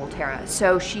square of Volterra,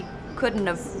 so she couldn't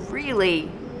have really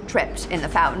tripped in the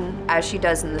fountain as she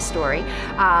does in the story.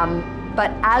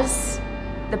 But as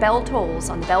the bell tolls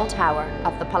on the bell tower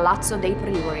of the Palazzo dei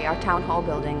Priori, our town hall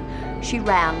building, she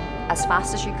ran as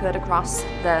fast as she could across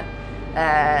the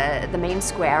main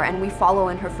square, and we follow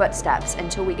in her footsteps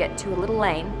until we get to a little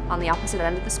lane on the opposite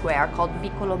end of the square called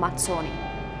Vicolo Mazzoni.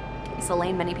 It's a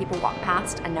lane many people walk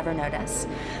past and never notice,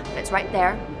 but it's right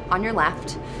there on your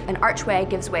left. An archway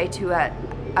gives way to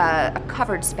a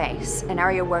covered space, an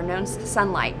area where no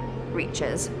sunlight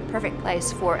reaches, a perfect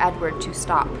place for Edward to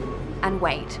stop and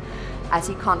wait as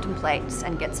he contemplates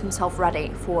and gets himself ready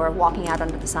for walking out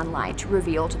under the sunlight to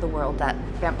reveal to the world that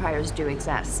vampires do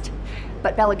exist.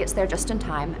 But Bella gets there just in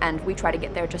time, and we try to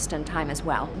get there just in time as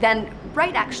well. Then,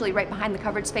 right behind the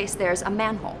covered space, there's a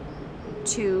manhole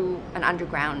to an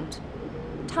underground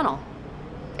tunnel,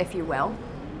 if you will.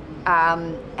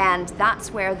 And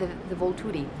that's where the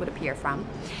Volturi would appear from.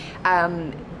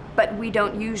 But we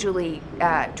don't usually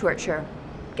torture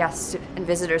guests and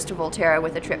visitors to Volterra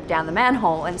with a trip down the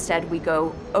manhole. Instead, we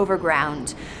go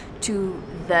overground to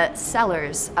the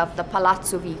cellars of the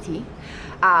Palazzo Viti,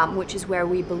 which is where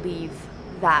we believe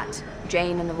that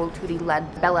Jane and the Volturi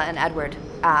led Bella and Edward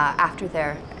after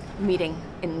their meeting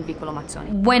in Vicolo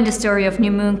Mazzoni. When the story of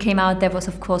New Moon came out, there was,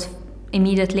 of course,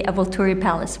 immediately a Volturi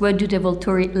palace. Where do the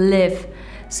Volturi live?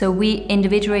 So we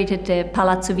individuated the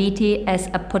Palazzo Viti as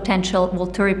a potential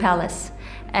Volturi palace,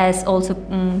 as also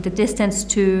the distance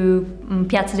to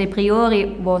Piazza dei Priori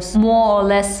was more or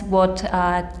less what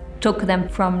took them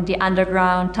from the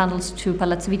underground tunnels to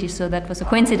Palazzo Viti, so that was a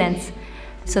coincidence.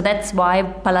 So that's why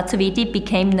Palazzo Viti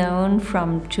became known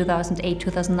from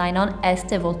 2008-2009 on as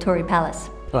the Volturi Palace.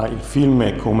 Il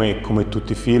film, come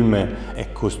tutti i film,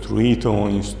 è costruito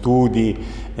in studi,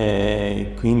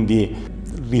 quindi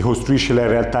ricostruisce la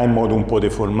realtà in modo un po'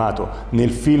 deformato.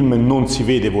 Nel film non si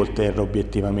vede Volterra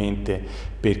obiettivamente,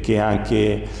 perché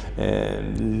anche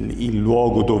il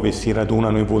luogo dove si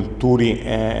radunano i Volturi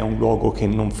è un luogo che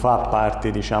non fa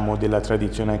parte, diciamo, della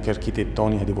tradizione anche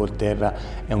architettonica di Volterra,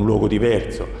 è un luogo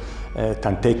diverso.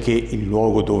 tant'è che il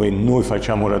luogo dove noi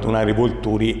facciamo radunare i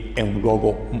Volturi è un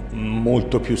luogo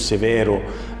molto più severo,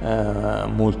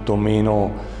 molto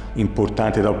meno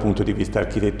importante dal punto di vista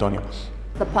architettonico.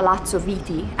 The Palazzo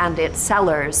Viti and its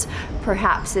cellars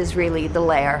perhaps is really the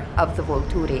lair of the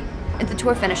Volturi. And the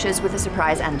tour finishes with a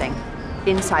surprise ending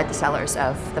inside the cellars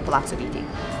of the Palazzo Viti.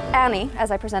 Annie, as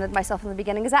I presented myself in the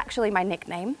beginning, is actually my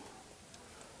nickname.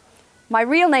 My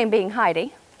real name being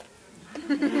Heidi.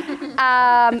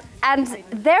 And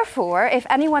therefore, if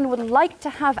anyone would like to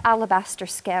have alabaster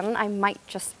skin, I might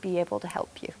just be able to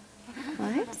help you. All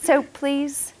right? So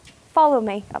please follow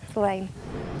me up the lane.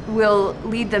 We'll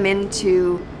lead them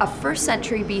into a 1st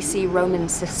century BC Roman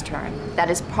cistern that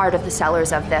is part of the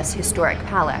cellars of this historic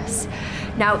palace.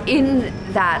 Now, in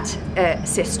that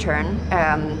cistern,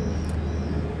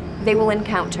 they will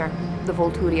encounter the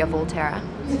Volturi of Volterra.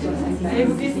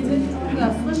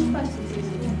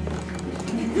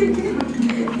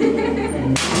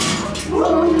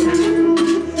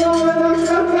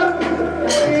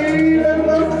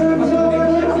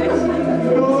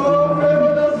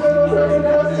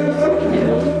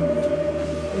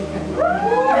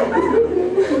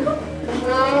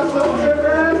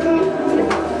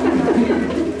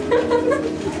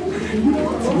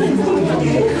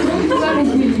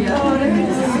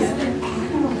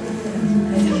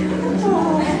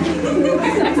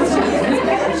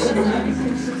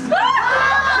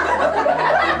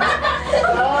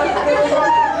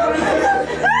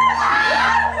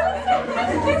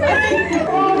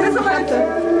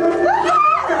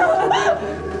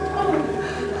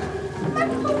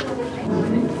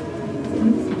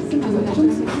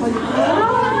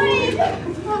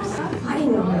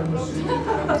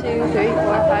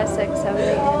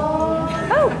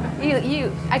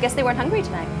 I guess they weren't hungry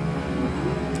tonight.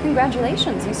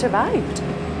 Congratulations, you survived.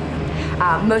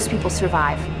 Most people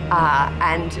survive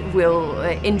and will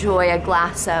enjoy a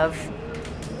glass of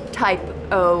type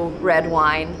O red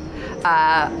wine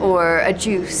or a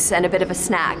juice and a bit of a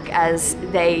snack as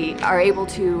they are able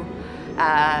to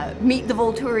meet the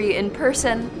Volturi in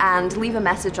person and leave a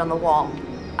message on the wall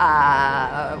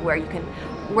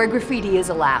where graffiti is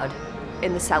allowed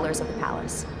in the cellars of the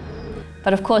palace.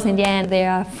 But of course, in the end, they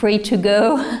are free to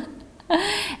go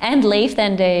and leave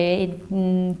then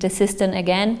the cistern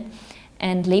again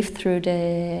and leave through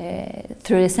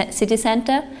the city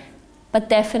center. But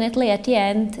definitely at the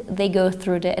end, they go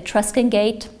through the Etruscan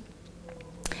gate,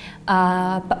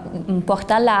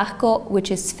 Porta all'Arco, which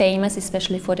is famous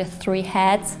especially for the 3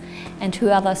 heads. And who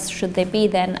others should they be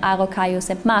then? Aro,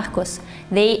 Caius and Marcus.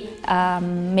 They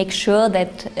make sure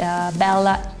that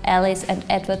Bella, Alice and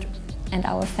Edward and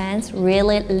our fans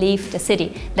really leave the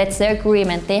city. That's their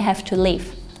agreement, they have to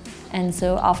leave. And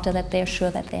so after that, they're sure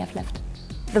that they have left.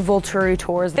 The Volturi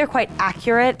tours, they're quite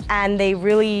accurate and they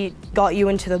really got you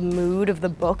into the mood of the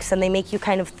books and they make you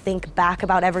kind of think back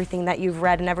about everything that you've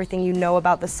read and everything you know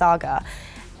about the saga.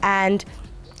 And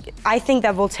I think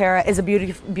that Volterra is a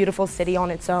beautiful city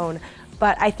on its own,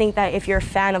 but I think that if you're a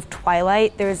fan of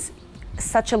Twilight, there's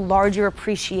such a larger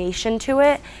appreciation to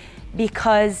it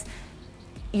because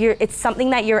it's something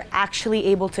that you're actually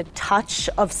able to touch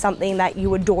of something that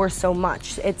you adore so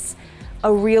much. It's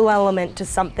a real element to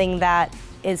something that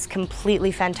is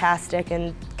completely fantastic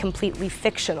and completely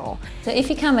fictional. So if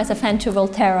you come as a fan to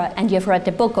Volterra and you've read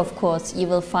the book, of course, you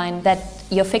will find that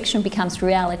your fiction becomes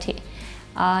reality.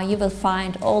 You will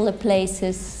find all the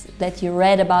places that you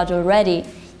read about already,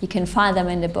 you can find them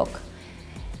in the book.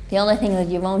 The only thing that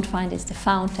you won't find is the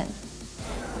fountain.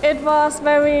 It was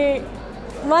very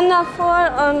wonderful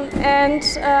and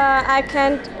I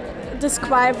can't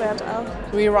describe it.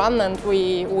 We run and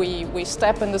we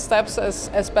step in the steps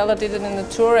as Bella did it in the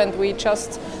tour, and we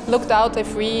just looked out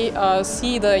if we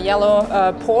see the yellow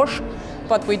Porsche,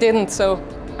 but we didn't, so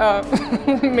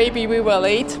maybe we were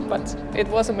late, but it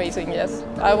was amazing, yes.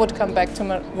 I would come back to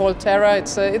Volterra.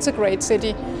 It's a great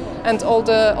city and all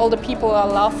the people are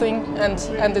laughing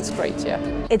and it's great, yeah.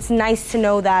 It's nice to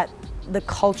know that the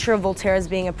culture of Volterra is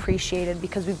being appreciated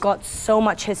because we've got so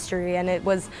much history and it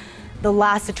was the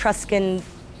last Etruscan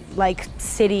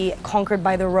city conquered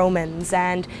by the Romans,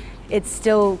 and it's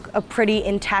still a pretty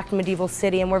intact medieval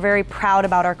city, and we're very proud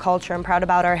about our culture and proud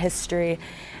about our history.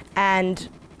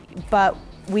 But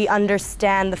we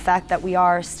understand the fact that we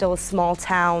are still a small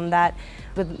town, that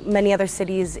with many other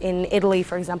cities in Italy,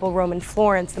 for example, Rome and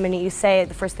Florence, the minute you say it,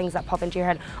 the first things that pop into your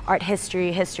head, art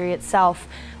history, history itself,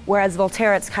 whereas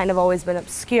Volterra, it's kind of always been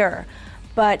obscure.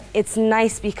 But it's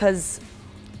nice because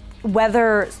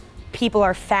whether people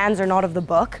are fans or not of the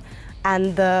book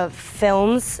and the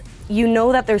films, you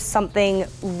know that there's something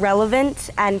relevant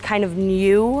and kind of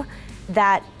new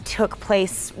that took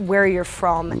place where you're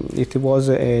from? It was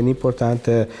an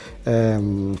important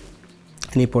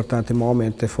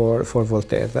moment for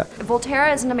Volterra.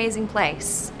 Volterra is an amazing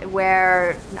place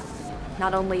where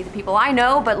not only the people I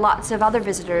know, but lots of other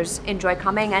visitors enjoy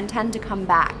coming and tend to come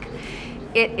back.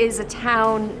 It is a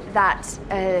town that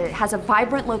has a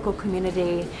vibrant local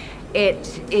community.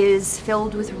 It is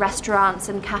filled with restaurants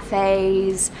and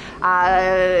cafes.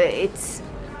 It's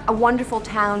a wonderful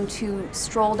town to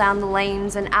stroll down the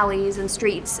lanes and alleys and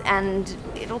streets, and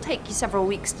it'll take you several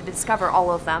weeks to discover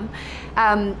all of them.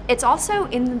 It's also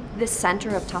in the center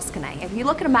of Tuscany. If you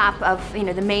look at a map of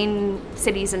the main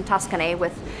cities in Tuscany,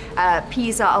 with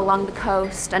Pisa along the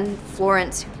coast and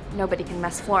Florence, nobody can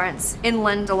miss Florence,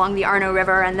 inland along the Arno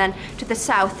River, and then to the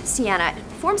south, Siena, it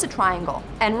forms a triangle.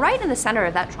 And right in the center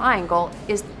of that triangle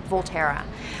is Volterra.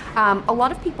 A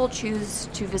lot of people choose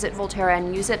to visit Volterra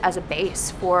and use it as a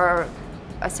base for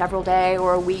a several day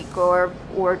or a week or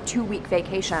 2 week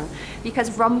vacation, because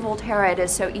from Volterra it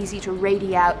is so easy to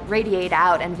radiate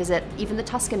out and visit even the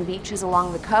Tuscan beaches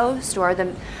along the coast, or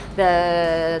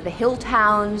the hill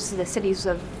towns, the cities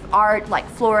of art like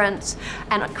Florence,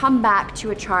 and come back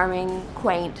to a charming,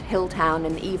 quaint hill town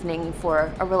in the evening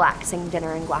for a relaxing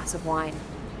dinner and glass of wine.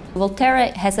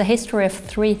 Volterra has a history of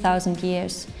 3,000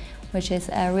 years, which is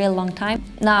a real long time.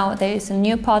 Now there is a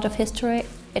new part of history: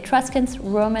 Etruscans,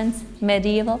 Romans,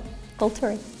 medieval,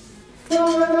 Volturi.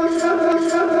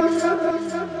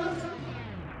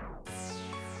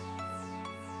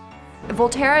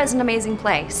 Volterra is an amazing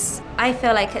place. I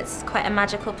feel like it's quite a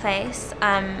magical place,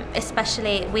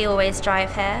 especially we always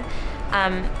drive here,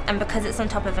 and because it's on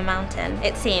top of a mountain,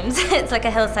 it seems, it's like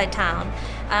a hillside town.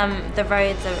 The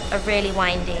roads are really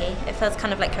windy. It feels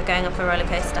kind of like you're going up a roller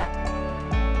coaster.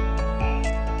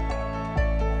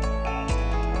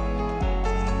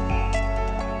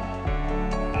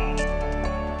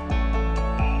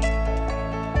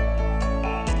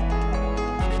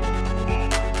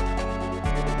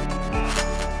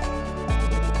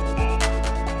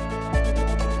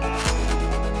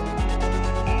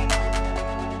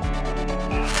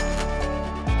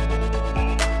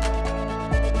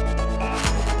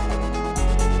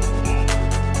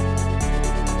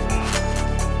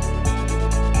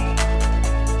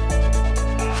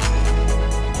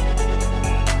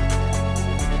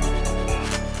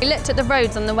 We looked at the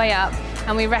roads on the way up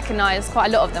and we recognised quite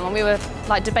a lot of them, and we were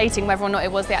like debating whether or not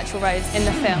it was the actual roads in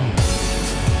the film.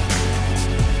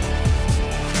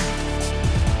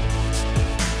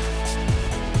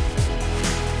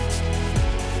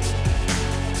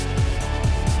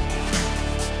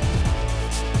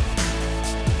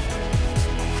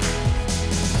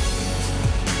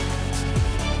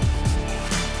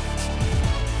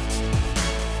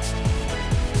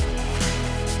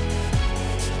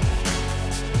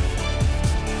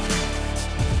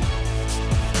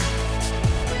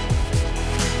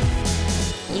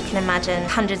 You can imagine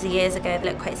hundreds of years ago it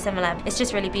looked quite similar. It's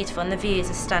just really beautiful and the views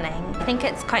are stunning. I think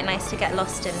it's quite nice to get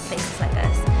lost in places like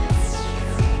this.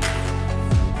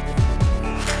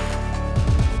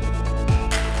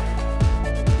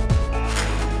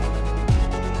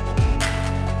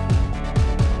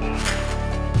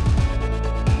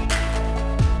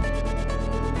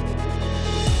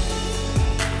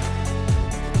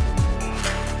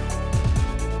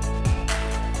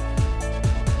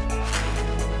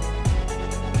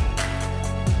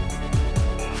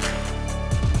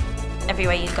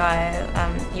 Everywhere you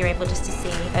go, you're able just to see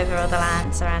over all the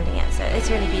land surrounding it, so it's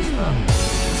really beautiful.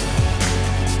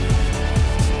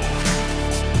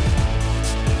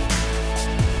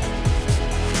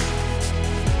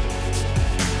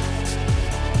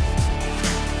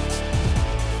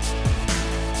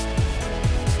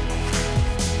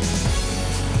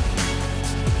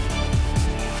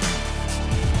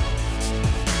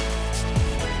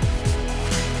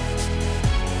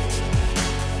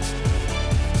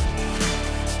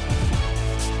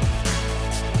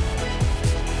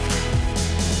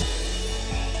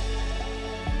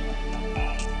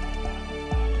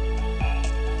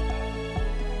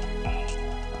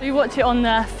 You watch it on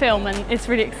the film and it's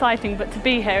really exciting, but to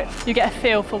be here, you get a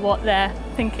feel for what they're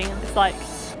thinking. It's like,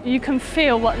 you can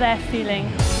feel what they're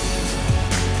feeling.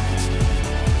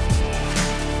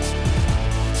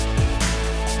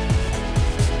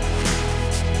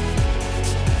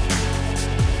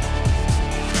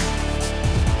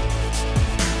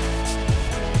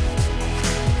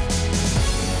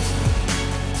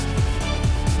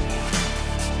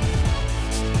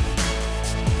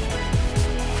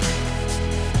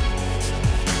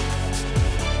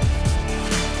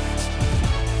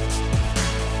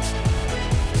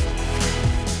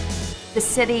 The the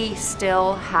city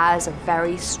still has a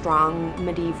very strong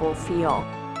medieval feel.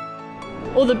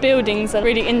 All the buildings are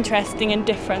really interesting and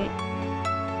different.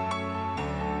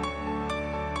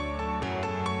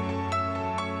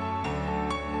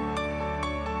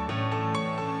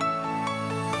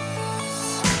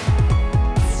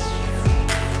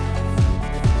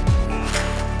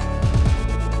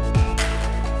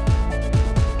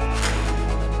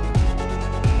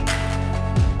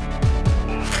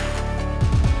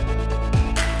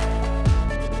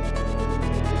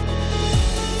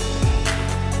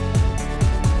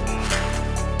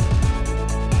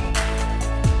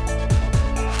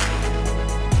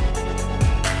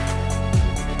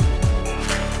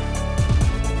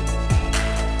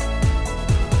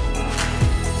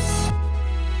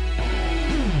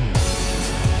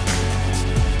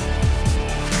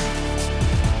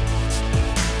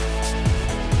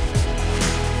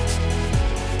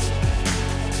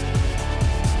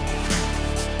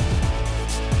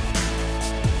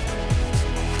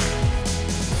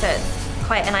 So it's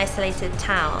quite an isolated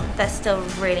town. They're still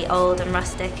really old and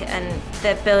rustic, and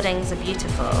the buildings are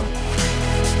beautiful.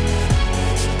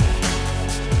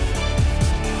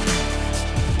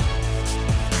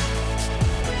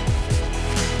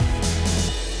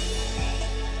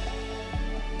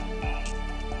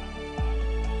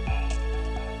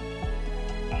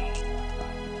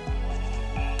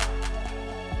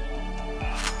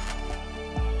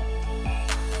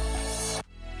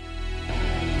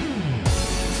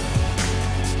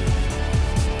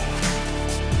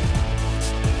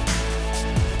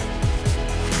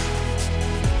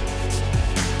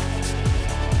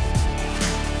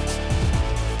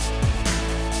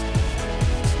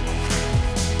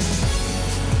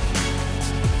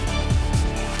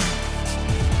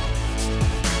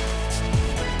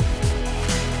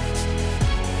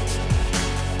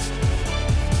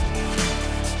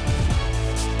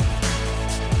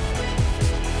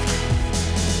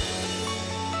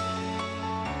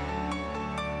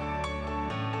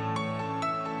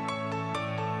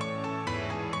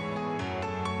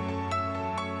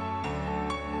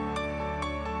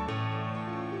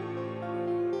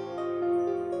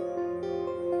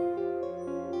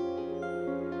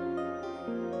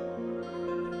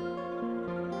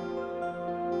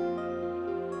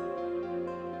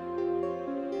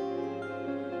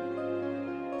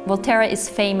 Volterra is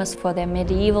famous for their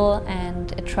medieval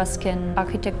and Etruscan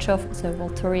architecture. So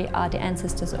Volturi are the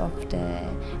ancestors of the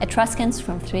Etruscans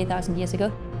from 3,000 years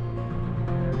ago.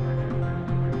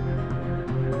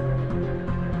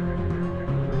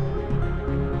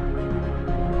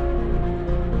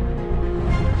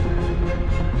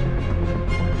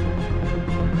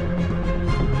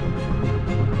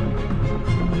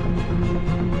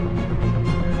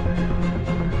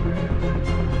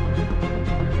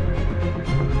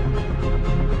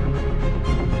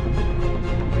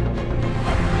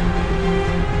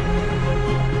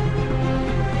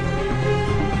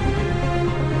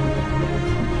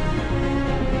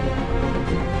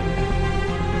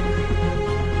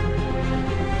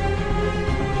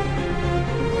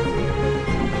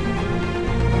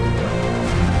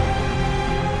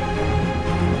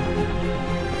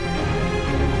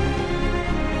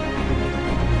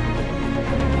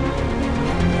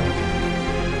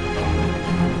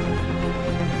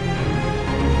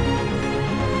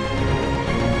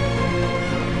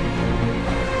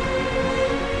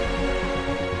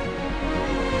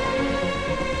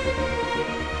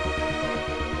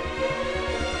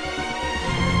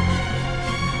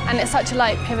 And it's such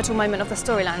a pivotal moment of the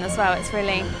storyline as well. It's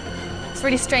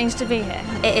really strange to be here.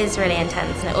 It is really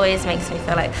intense, and it always makes me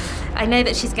feel like I know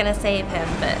that she's going to save him,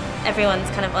 but everyone's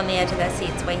kind of on the edge of their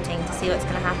seats waiting to see what's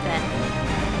going to happen.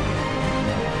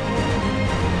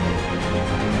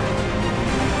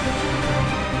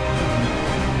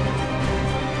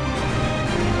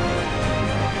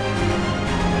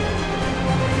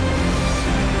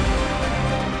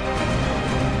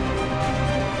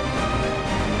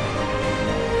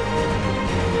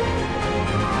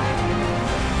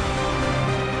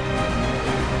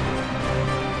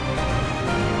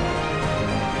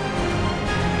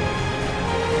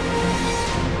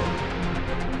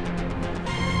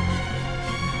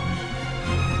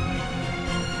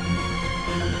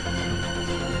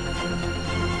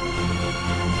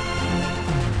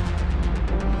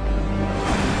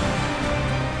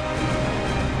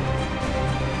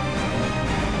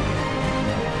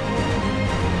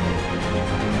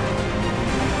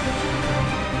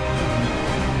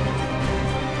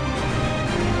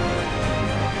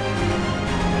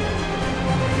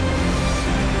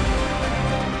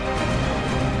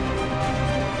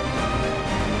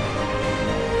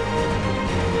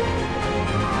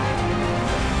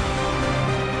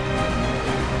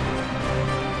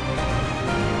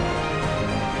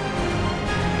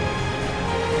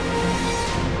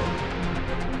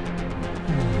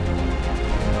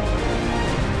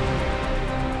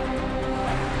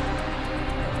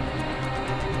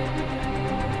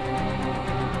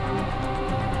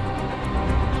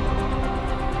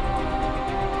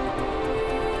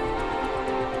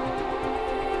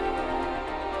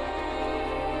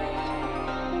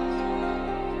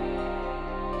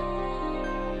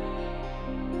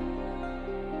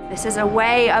 This is a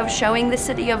way of showing the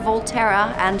city of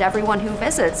Volterra and everyone who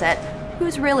visits it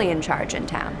who's really in charge in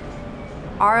town.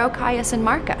 Are Caius and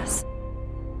Marcus.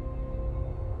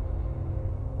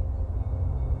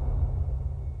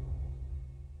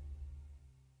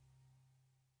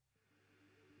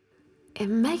 It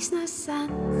makes no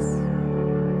sense.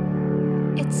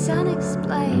 It's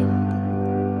unexplained.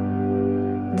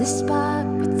 The spark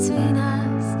between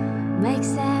us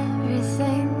makes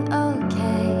everything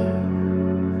okay.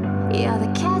 You're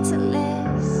the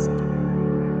catalyst,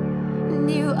 and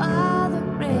you are the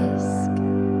risk.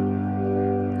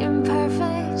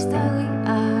 Imperfect though we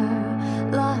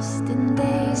are, lost in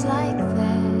days like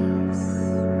this.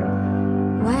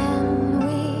 When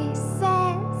we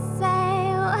set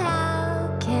sail,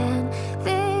 how can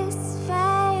this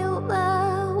fail?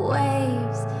 The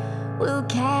waves will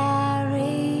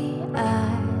carry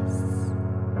us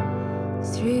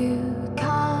through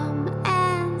calm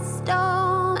and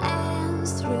storm, and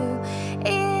through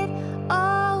it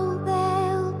all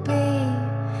there'll be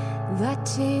the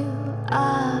two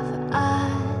of